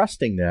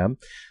entrusting them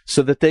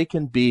so that they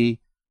can be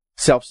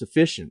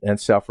self-sufficient and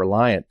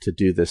self-reliant to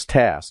do this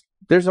task.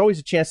 There's always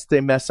a chance that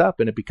they mess up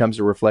and it becomes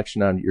a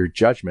reflection on your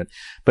judgment.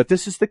 But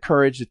this is the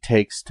courage it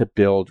takes to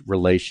build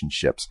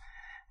relationships.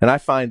 And I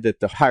find that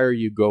the higher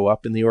you go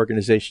up in the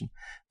organization,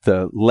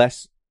 the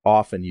less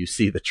often you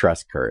see the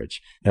trust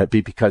courage,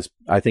 because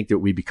I think that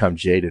we become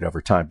jaded over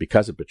time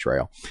because of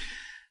betrayal.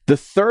 The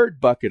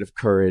third bucket of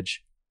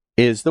courage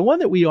is the one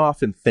that we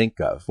often think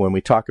of when we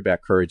talk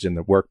about courage in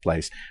the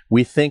workplace.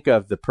 We think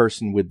of the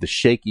person with the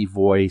shaky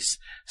voice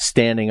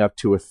standing up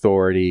to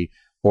authority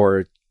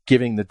or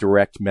giving the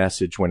direct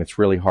message when it's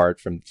really hard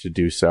for them to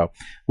do so.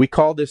 We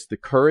call this the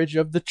courage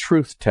of the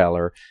truth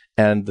teller,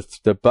 and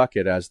the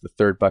bucket as the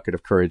third bucket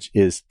of courage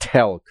is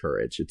tell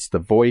courage. It's the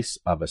voice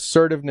of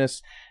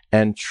assertiveness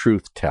and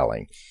truth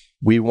telling.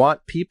 We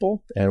want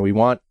people, and we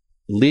want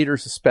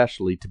leaders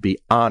especially, to be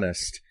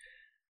honest.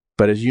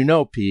 But as you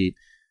know, Pete,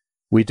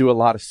 we do a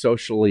lot of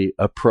socially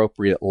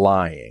appropriate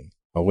lying.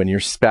 When your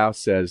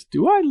spouse says,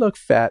 "Do I look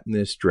fat in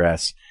this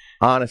dress?"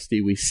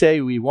 Honesty, we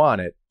say we want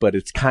it, but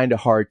it's kind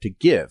of hard to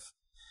give.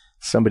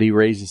 Somebody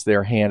raises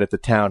their hand at the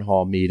town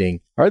hall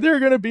meeting. "Are there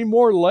going to be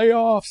more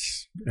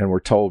layoffs?" And we're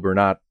told we're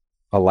not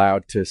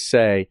allowed to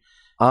say.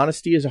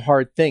 Honesty is a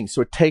hard thing.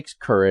 So it takes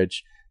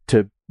courage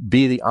to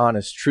be the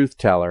honest truth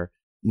teller,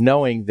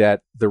 knowing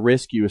that the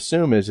risk you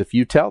assume is if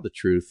you tell the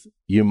truth,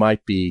 you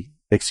might be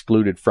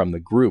excluded from the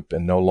group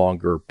and no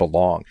longer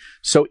belong.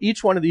 So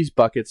each one of these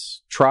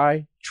buckets,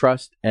 try,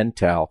 trust, and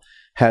tell,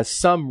 has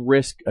some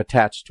risk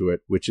attached to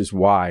it, which is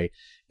why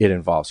it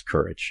involves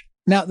courage.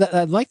 Now,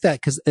 I like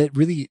that because they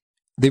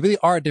really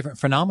are a different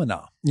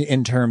phenomena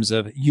in terms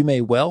of you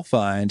may well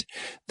find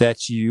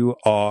that you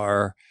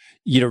are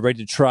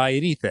ready to try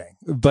anything,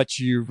 but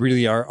you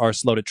really are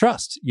slow to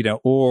trust,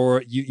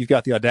 or you've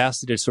got the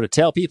audacity to sort of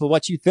tell people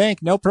what you think,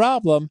 no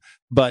problem.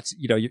 But,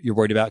 you're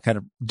worried about kind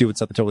of doing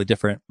something totally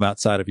different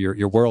outside of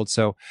your world.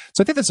 So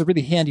I think that's a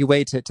really handy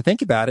way to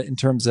think about it in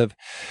terms of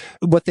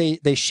what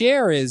they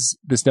share is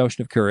this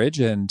notion of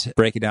courage and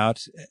breaking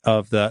out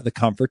of the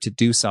comfort to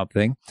do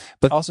something,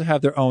 but also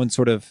have their own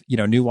sort of,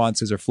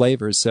 nuances or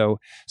flavors. So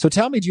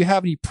tell me, do you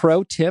have any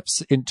pro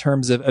tips in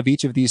terms of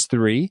each of these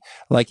 3?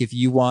 Like if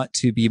you want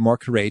to be more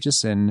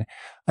courageous in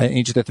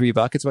each of the 3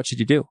 buckets, what should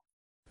you do?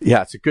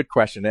 Yeah, it's a good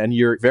question. And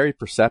you're very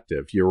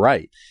perceptive. You're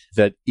right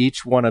that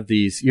each one of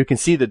these, you can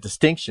see the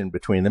distinction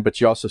between them, but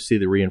you also see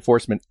the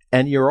reinforcement.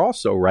 And you're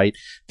also right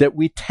that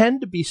we tend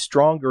to be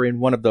stronger in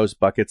one of those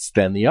buckets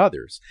than the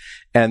others.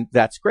 And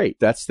that's great.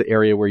 That's the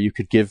area where you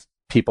could give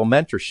people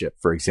mentorship,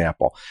 for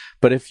example.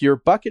 But if your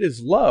bucket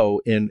is low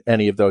in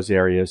any of those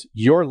areas,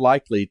 you're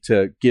likely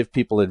to give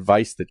people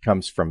advice that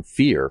comes from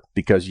fear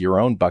because your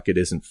own bucket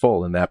isn't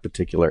full in that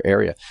particular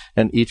area.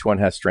 And each one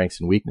has strengths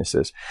and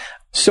weaknesses.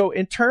 So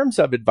in terms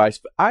of advice,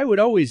 I would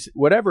always,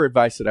 whatever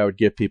advice that I would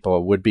give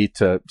people would be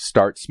to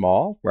start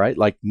small, right?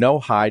 Like no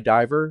high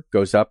diver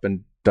goes up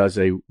and does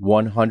a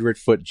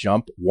 100-foot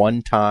jump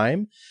one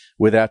time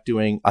without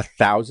doing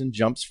 1,000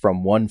 jumps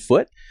from 1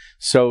 foot.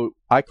 So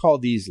I call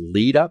these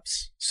lead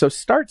ups. So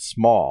start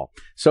small.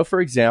 So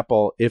for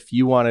example, if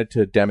you wanted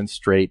to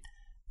demonstrate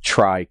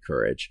try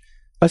courage,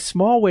 a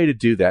small way to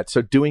do that.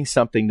 So doing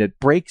something that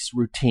breaks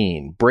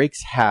routine,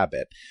 breaks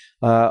habit,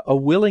 a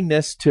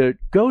willingness to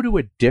go to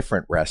a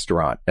different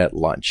restaurant at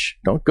lunch.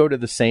 Don't go to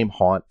the same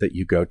haunt that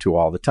you go to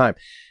all the time.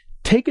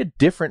 Take a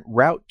different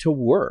route to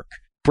work.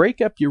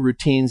 Break up your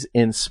routines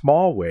in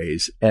small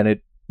ways, and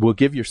it will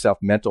give yourself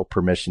mental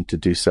permission to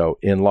do so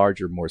in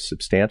larger, more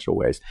substantial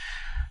ways.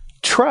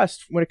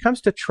 Trust, when it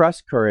comes to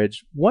trust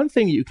courage, one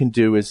thing you can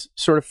do is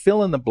sort of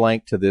fill in the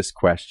blank to this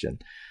question.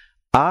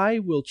 I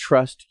will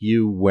trust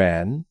you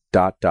when, ...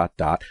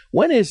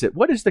 When is it?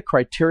 What is the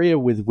criteria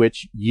with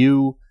which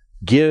you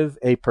give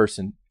a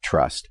person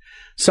trust?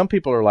 Some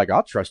people are like,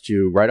 I'll trust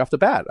you right off the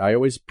bat. I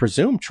always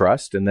presume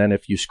trust, and then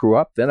if you screw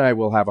up, then I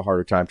will have a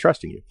harder time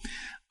trusting you.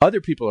 Other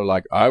people are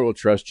like, I will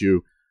trust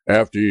you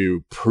after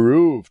you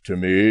prove to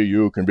me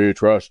you can be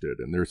trusted.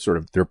 And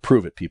they're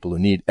prove it people who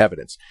need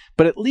evidence.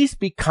 But at least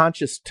be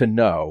conscious to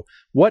know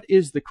what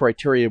is the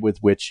criteria with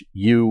which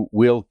you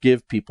will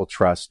give people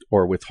trust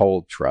or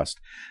withhold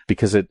trust,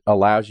 because it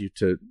allows you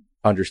to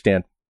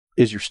understand,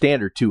 is your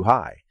standard too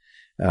high?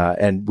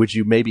 And would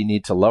you maybe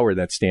need to lower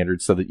that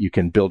standard so that you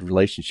can build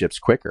relationships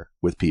quicker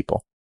with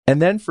people?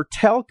 And then for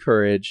tell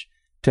courage,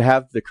 to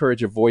have the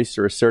courage of voice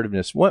or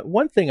assertiveness,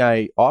 one thing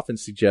I often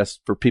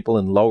suggest for people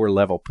in lower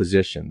level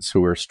positions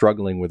who are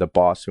struggling with a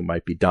boss who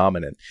might be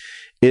dominant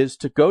is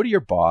to go to your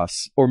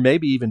boss, or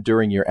maybe even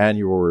during your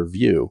annual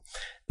review,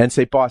 and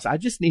say, boss, I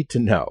just need to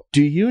know,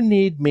 do you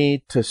need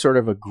me to sort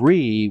of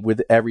agree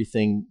with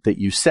everything that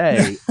you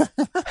say?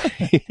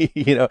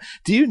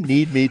 Do you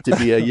need me to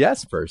be a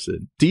yes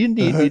person? Do you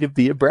need me to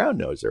be a brown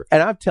noser?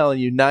 And I'm telling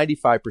you,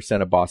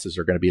 95% of bosses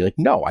are going to be like,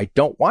 no, I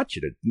don't want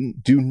you to.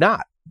 Do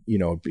not.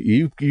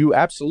 You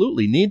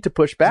absolutely need to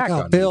push back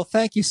on Bill, me.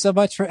 Thank you so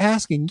much for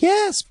asking.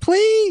 Yes,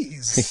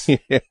 please.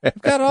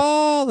 I've got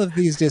all of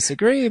these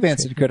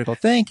disagreements and critical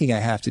thinking I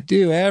have to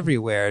do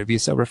everywhere. It'd be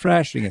so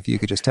refreshing if you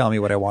could just tell me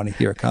what I want to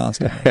hear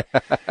constantly.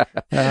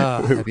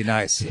 That'd be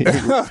nice.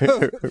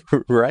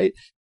 Right?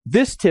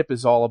 This tip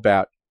is all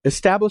about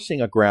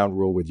establishing a ground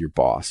rule with your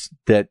boss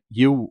that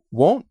you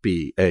won't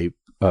be a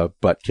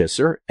butt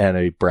kisser and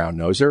a brown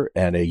noser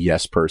and a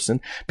yes person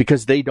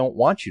because they don't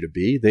want you to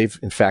be. They've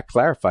in fact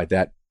clarified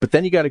that. But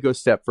then you got to go a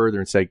step further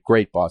and say,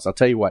 great, boss, I'll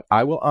tell you what,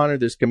 I will honor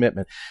this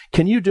commitment.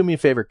 Can you do me a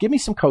favor? Give me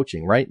some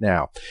coaching right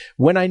now.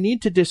 When I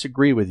need to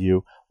disagree with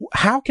you,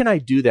 how can I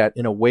do that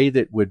in a way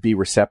that would be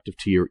receptive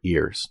to your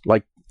ears?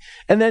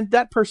 And then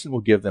that person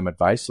will give them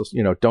advice. So,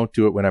 don't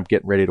do it when I'm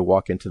getting ready to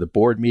walk into the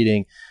board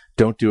meeting.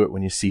 Don't do it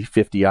when you see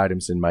 50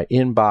 items in my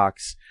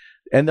inbox.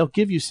 And they'll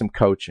give you some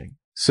coaching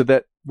so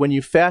that when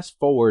you fast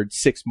forward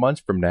 6 months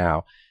from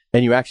now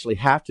and you actually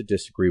have to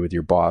disagree with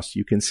your boss,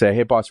 you can say,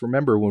 hey, boss,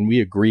 remember when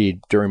we agreed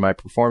during my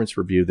performance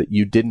review that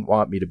you didn't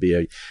want me to be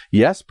a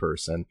yes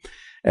person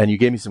and you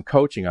gave me some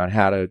coaching on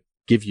how to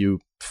give you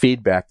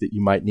feedback that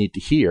you might need to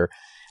hear.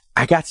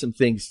 I got some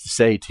things to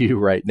say to you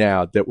right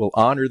now that will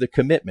honor the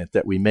commitment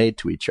that we made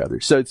to each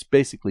other. So it's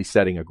basically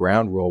setting a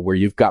ground rule where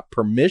you've got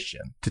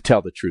permission to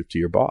tell the truth to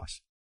your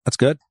boss. That's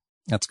good.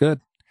 That's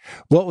good.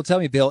 Well, tell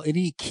me, Bill,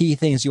 any key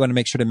things you want to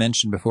make sure to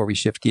mention before we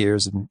shift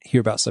gears and hear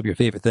about some of your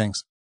favorite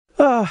things?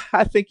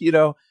 I think,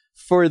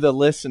 for the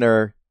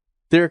listener,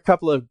 there are a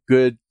couple of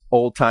good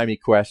old-timey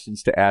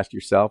questions to ask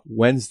yourself.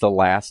 When's the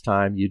last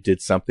time you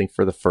did something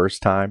for the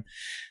first time?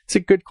 It's a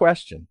good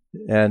question.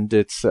 And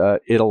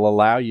it'll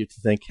allow you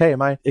to think, hey,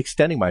 am I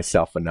extending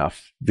myself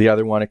enough? The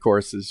other one, of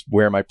course, is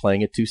where am I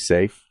playing it too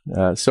safe?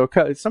 So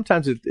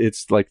sometimes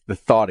it's like the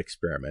thought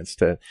experiments.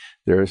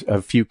 There's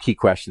a few key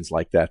questions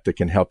like that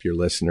can help your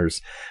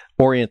listeners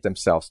orient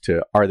themselves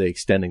to, are they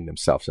extending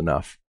themselves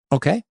enough?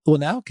 Okay. Well,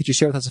 now could you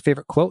share with us a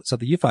favorite quote,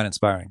 something you find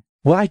inspiring?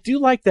 Well, I do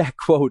like that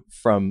quote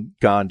from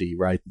Gandhi,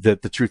 right?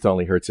 That the truth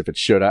only hurts if it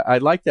should. I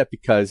like that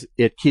because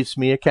it keeps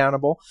me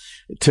accountable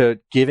to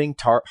giving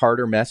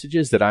harder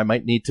messages that I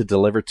might need to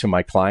deliver to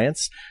my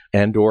clients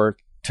and or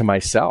to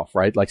myself,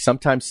 right? Like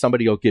sometimes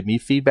somebody will give me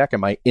feedback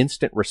and my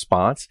instant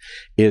response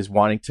is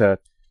wanting to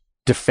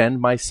defend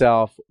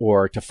myself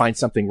or to find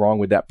something wrong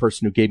with that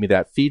person who gave me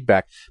that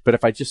feedback. But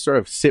if I just sort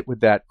of sit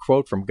with that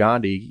quote from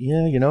Gandhi,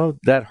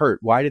 that hurt.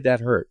 Why did that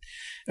hurt?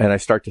 And I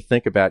start to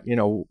think about,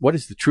 what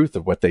is the truth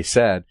of what they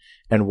said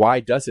and why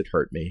does it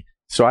hurt me?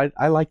 So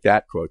I like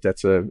that quote.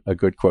 That's a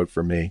good quote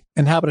for me.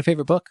 And how about a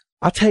favorite book?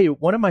 I'll tell you,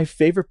 one of my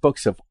favorite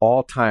books of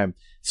all time.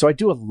 So I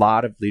do a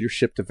lot of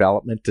leadership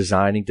development,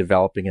 designing,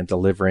 developing, and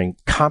delivering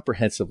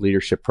comprehensive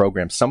leadership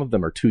programs. Some of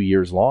them are 2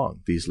 years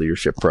long, these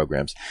leadership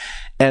programs.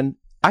 And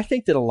I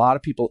think that a lot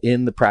of people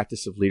in the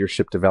practice of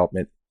leadership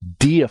development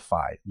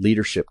deify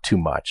leadership too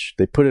much.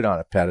 They put it on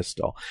a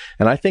pedestal.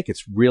 And I think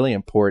it's really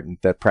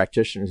important that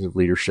practitioners of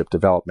leadership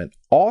development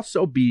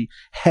also be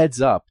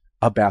heads up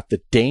about the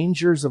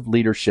dangers of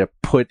leadership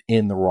put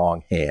in the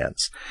wrong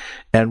hands.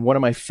 And one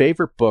of my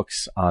favorite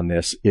books on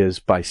this is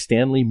by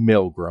Stanley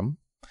Milgram,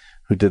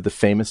 who did the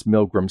famous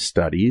Milgram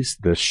studies,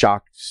 the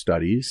shock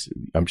studies.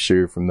 I'm sure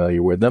you're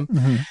familiar with them.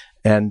 Mm-hmm.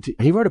 And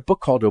he wrote a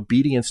book called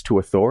Obedience to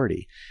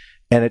Authority.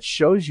 And it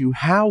shows you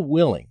how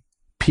willing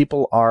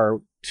people are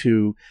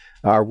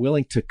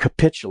willing to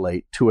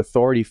capitulate to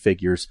authority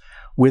figures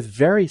with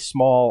very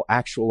small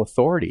actual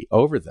authority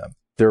over them.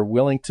 They're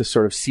willing to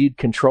sort of cede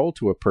control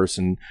to a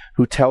person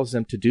who tells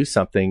them to do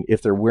something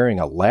if they're wearing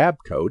a lab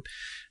coat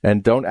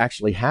and don't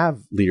actually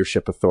have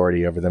leadership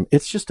authority over them.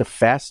 It's just a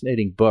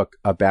fascinating book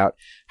about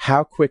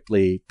how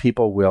quickly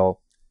people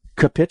will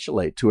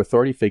capitulate to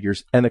authority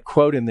figures. And the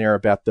quote in there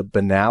about the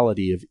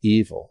banality of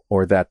evil,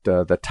 or that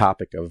the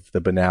topic of the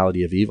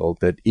banality of evil,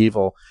 that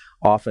evil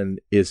often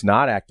is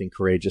not acting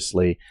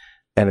courageously,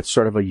 and it's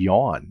sort of a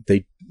yawn.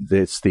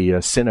 It's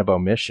the sin of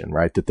omission,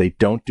 right? That they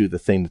don't do the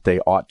thing that they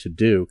ought to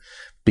do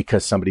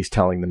because somebody's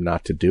telling them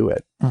not to do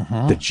it.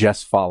 Mm-hmm. They're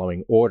just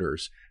following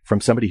orders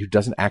from somebody who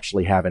doesn't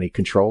actually have any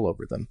control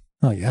over them.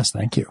 Oh, yes.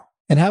 Thank you.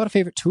 And how about a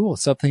favorite tool?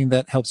 Something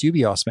that helps you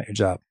be awesome at your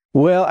job?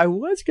 Well, I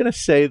was going to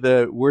say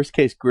the worst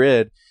case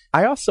grid.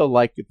 I also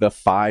like the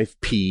 5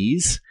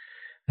 Ps.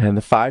 And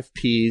the 5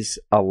 Ps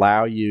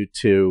allow you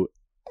to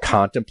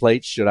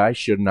contemplate,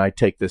 shouldn't I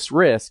take this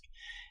risk?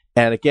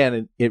 And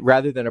again, it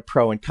rather than a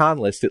pro and con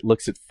list, it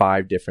looks at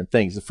 5 different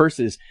things. The first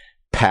is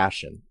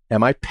passion.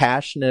 Am I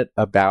passionate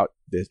about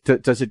this?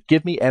 Does it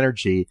give me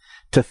energy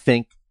to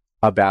think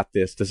about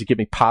this? Does it give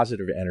me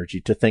positive energy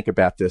to think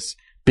about this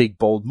big,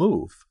 bold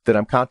move that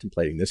I'm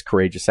contemplating, this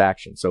courageous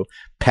action? So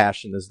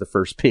passion is the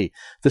first P.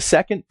 The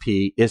second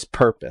P is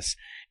purpose.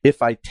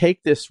 If I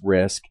take this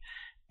risk,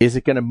 is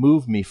it going to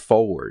move me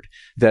forward?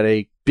 That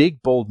a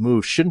big, bold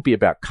move shouldn't be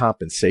about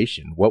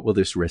compensation. What will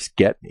this risk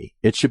get me?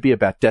 It should be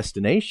about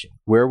destination.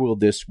 Where will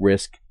this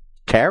risk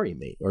carry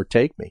me or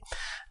take me?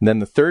 And then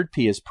the third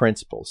P is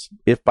principles.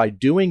 If by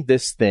doing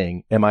this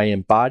thing, am I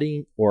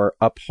embodying or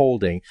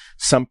upholding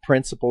some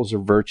principles or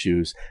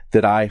virtues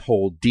that I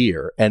hold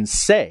dear and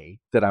say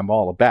that I'm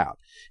all about?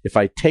 If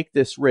I take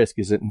this risk,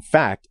 is it in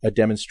fact a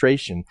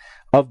demonstration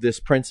of this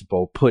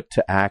principle put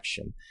to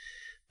action?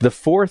 The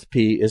fourth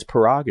P is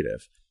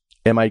prerogative.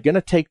 Am I going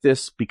to take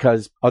this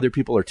because other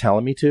people are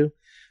telling me to?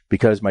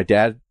 Because my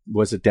dad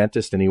was a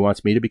dentist and he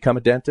wants me to become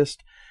a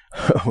dentist?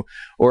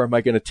 Or am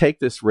I going to take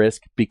this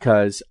risk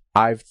because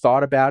I've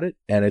thought about it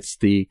and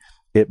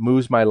it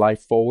moves my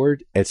life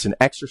forward? It's an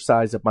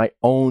exercise of my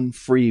own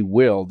free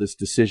will, this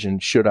decision,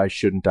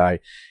 shouldn't I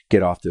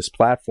get off this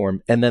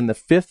platform? And then the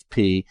fifth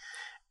P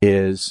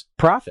is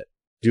profit.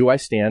 Do I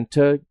stand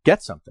to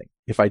get something?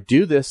 If I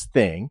do this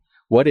thing,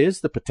 what is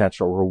the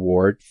potential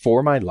reward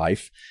for my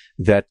life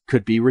that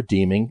could be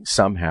redeeming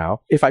somehow?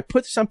 If I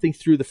put something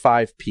through the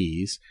 5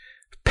 Ps,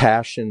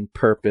 passion,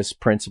 purpose,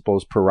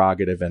 principles,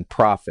 prerogative, and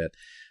profit,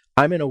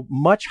 I'm in a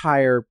much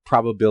higher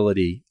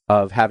probability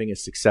of having a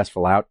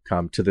successful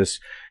outcome to this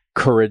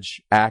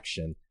courage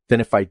action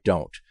than if I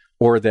don't,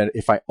 or that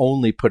if I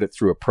only put it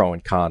through a pro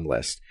and con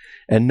list.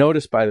 And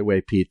notice, by the way,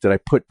 Pete, that I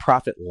put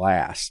profit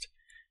last.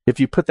 If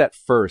you put that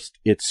first,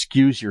 it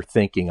skews your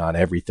thinking on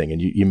everything,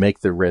 and you make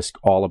the risk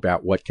all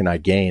about what can I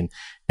gain,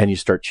 and you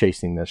start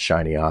chasing this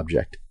shiny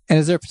object. And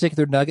is there a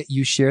particular nugget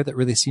you share that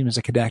really seems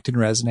to connect and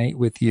resonate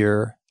with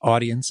your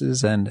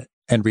audiences and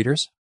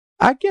readers?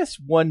 I guess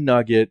one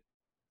nugget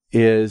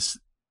is,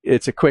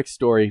 it's a quick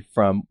story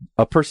from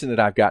a person that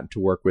I've gotten to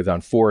work with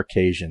on 4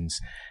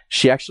 occasions.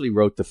 She actually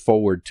wrote the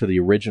foreword to the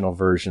original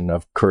version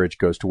of Courage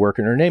Goes to Work,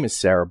 and her name is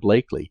Sarah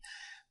Blakely,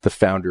 the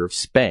founder of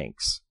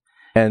Spanx.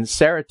 And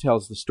Sarah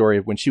tells the story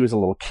of when she was a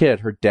little kid,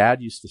 her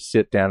dad used to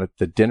sit down at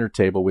the dinner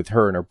table with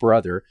her and her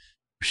brother.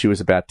 She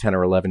was about 10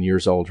 or 11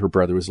 years old. Her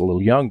brother was a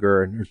little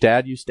younger, and her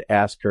dad used to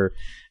ask her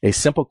a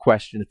simple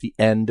question at the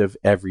end of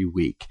every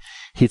week.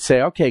 He'd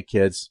say, "Okay,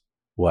 kids,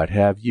 what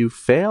have you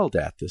failed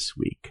at this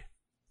week?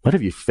 What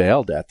have you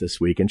failed at this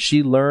week?" And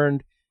she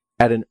learned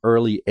at an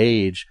early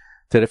age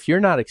that if you're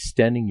not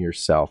extending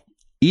yourself,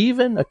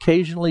 even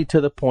occasionally to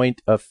the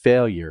point of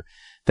failure,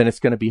 then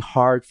it's going to be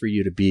hard for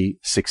you to be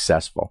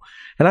successful.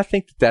 And I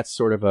think that that's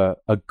sort of a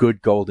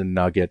good golden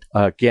nugget,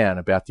 again,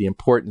 about the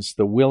importance,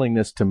 the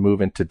willingness to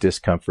move into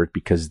discomfort,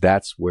 because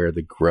that's where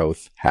the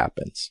growth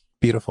happens.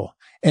 Beautiful.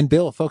 And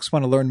Bill, if folks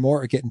want to learn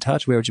more or get in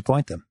touch, where would you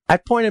point them?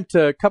 I'd point them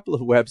to a couple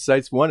of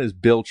websites. One is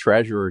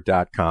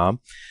BillTreasurer.com.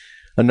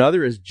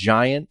 Another is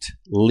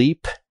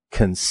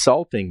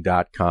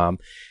GiantLeapConsulting.com.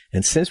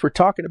 And since we're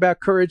talking about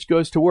Courage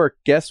Goes to Work,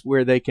 guess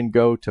where they can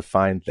go to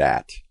find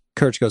that?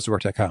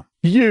 CourageGoesToWork.com.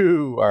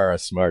 You are a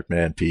smart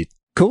man, Pete.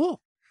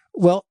 Cool.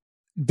 Well,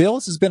 Bill,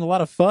 this has been a lot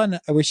of fun.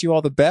 I wish you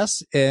all the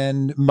best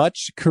and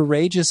much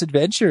courageous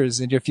adventures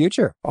in your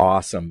future.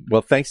 Awesome.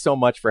 Well, thanks so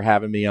much for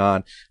having me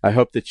on. I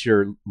hope that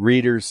your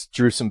readers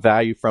drew some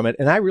value from it,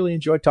 and I really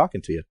enjoyed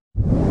talking to you.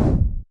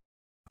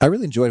 I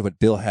really enjoyed what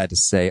Bill had to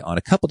say on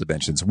a couple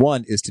dimensions.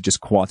 One is to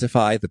just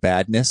quantify the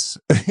badness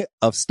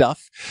of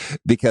stuff,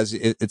 because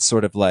it's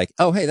sort of like,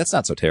 oh, hey, that's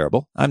not so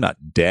terrible. I'm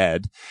not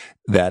dead.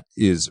 That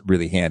is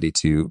really handy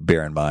to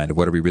bear in mind.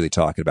 What are we really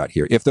talking about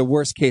here? If the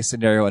worst case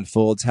scenario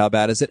unfolds, how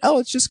bad is it? Oh,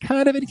 it's just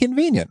kind of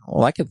inconvenient.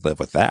 Well, I could live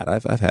with that.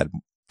 I've had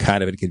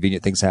kind of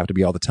inconvenient things happen to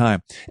me all the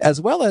time, as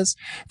well as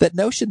that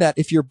notion that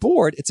if you're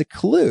bored, it's a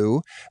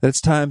clue that it's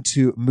time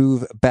to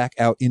move back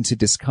out into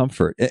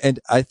discomfort.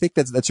 And I think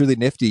that's really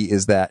nifty,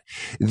 is that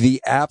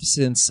the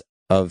absence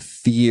of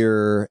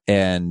fear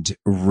and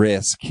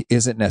risk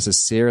isn't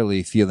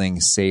necessarily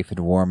feeling safe and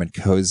warm and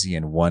cozy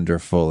and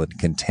wonderful and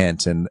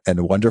content and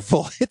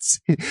wonderful.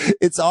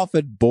 It's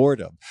often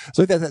boredom.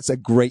 So I think that's a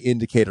great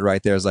indicator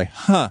right there. It's like,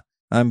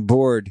 I'm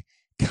bored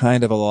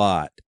kind of a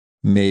lot.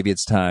 Maybe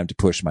it's time to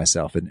push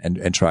myself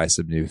and try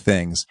some new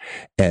things.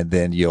 And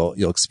then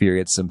you'll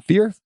experience some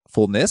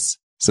fearfulness,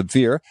 some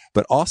fear,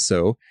 but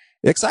also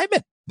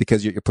excitement,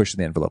 because you're pushing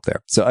the envelope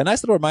there. So a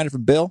nice little reminder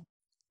from Bill.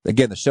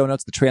 Again, the show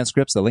notes, the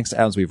transcripts, the links to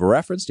items we've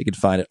referenced, you can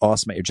find at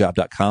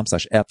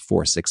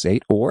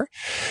awesomeatyourjob.com/F468, or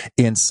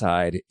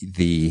inside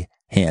the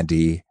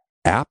handy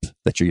app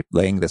that you're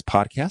laying this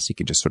podcast. You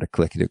can just sort of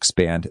click to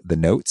expand the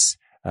notes.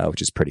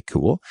 Which is pretty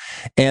cool.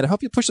 And I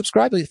hope you push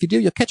subscribe. If you do,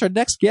 you'll catch our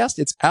next guest.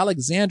 It's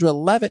Alexandra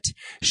Levitt.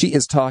 She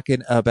is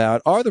talking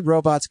about, are the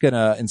robots going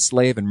to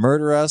enslave and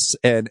murder us?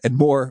 And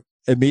more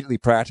immediately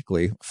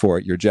practically for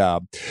your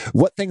job.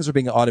 What things are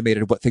being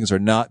automated? What things are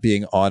not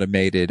being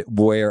automated?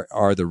 Where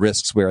are the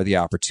risks? Where are the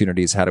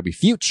opportunities? How do we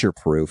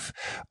future-proof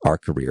our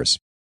careers?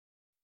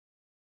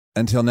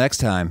 Until next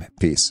time,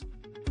 peace.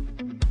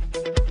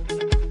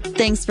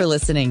 Thanks for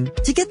listening.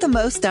 To get the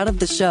most out of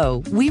the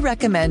show, we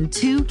recommend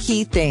 2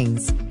 key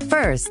things.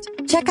 First,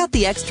 check out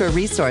the extra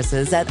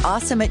resources at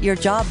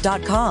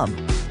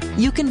awesomeatyourjob.com.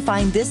 You can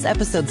find this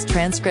episode's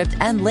transcript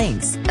and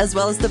links, as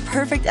well as the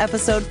perfect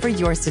episode for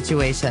your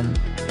situation.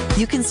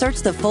 You can search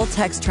the full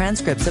text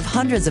transcripts of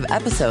hundreds of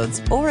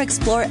episodes, or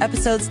explore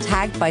episodes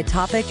tagged by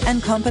topic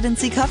and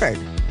competency covered.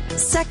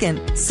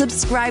 Second,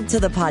 subscribe to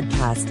the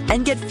podcast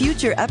and get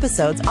future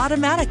episodes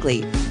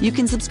automatically. You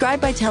can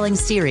subscribe by telling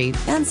Siri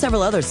and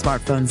several other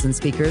smartphones and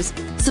speakers,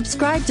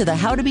 subscribe to the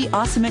How to Be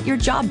Awesome at Your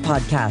Job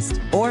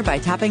podcast, or by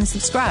tapping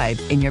subscribe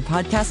in your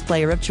podcast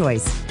player of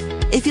choice.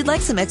 If you'd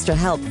like some extra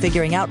help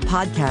figuring out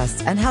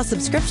podcasts and how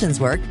subscriptions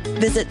work,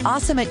 visit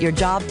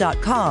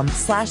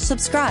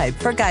awesomeatyourjob.com/subscribe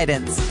for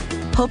guidance.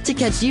 Hope to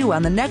catch you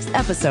on the next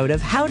episode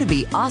of How to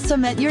Be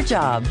Awesome at Your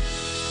Job.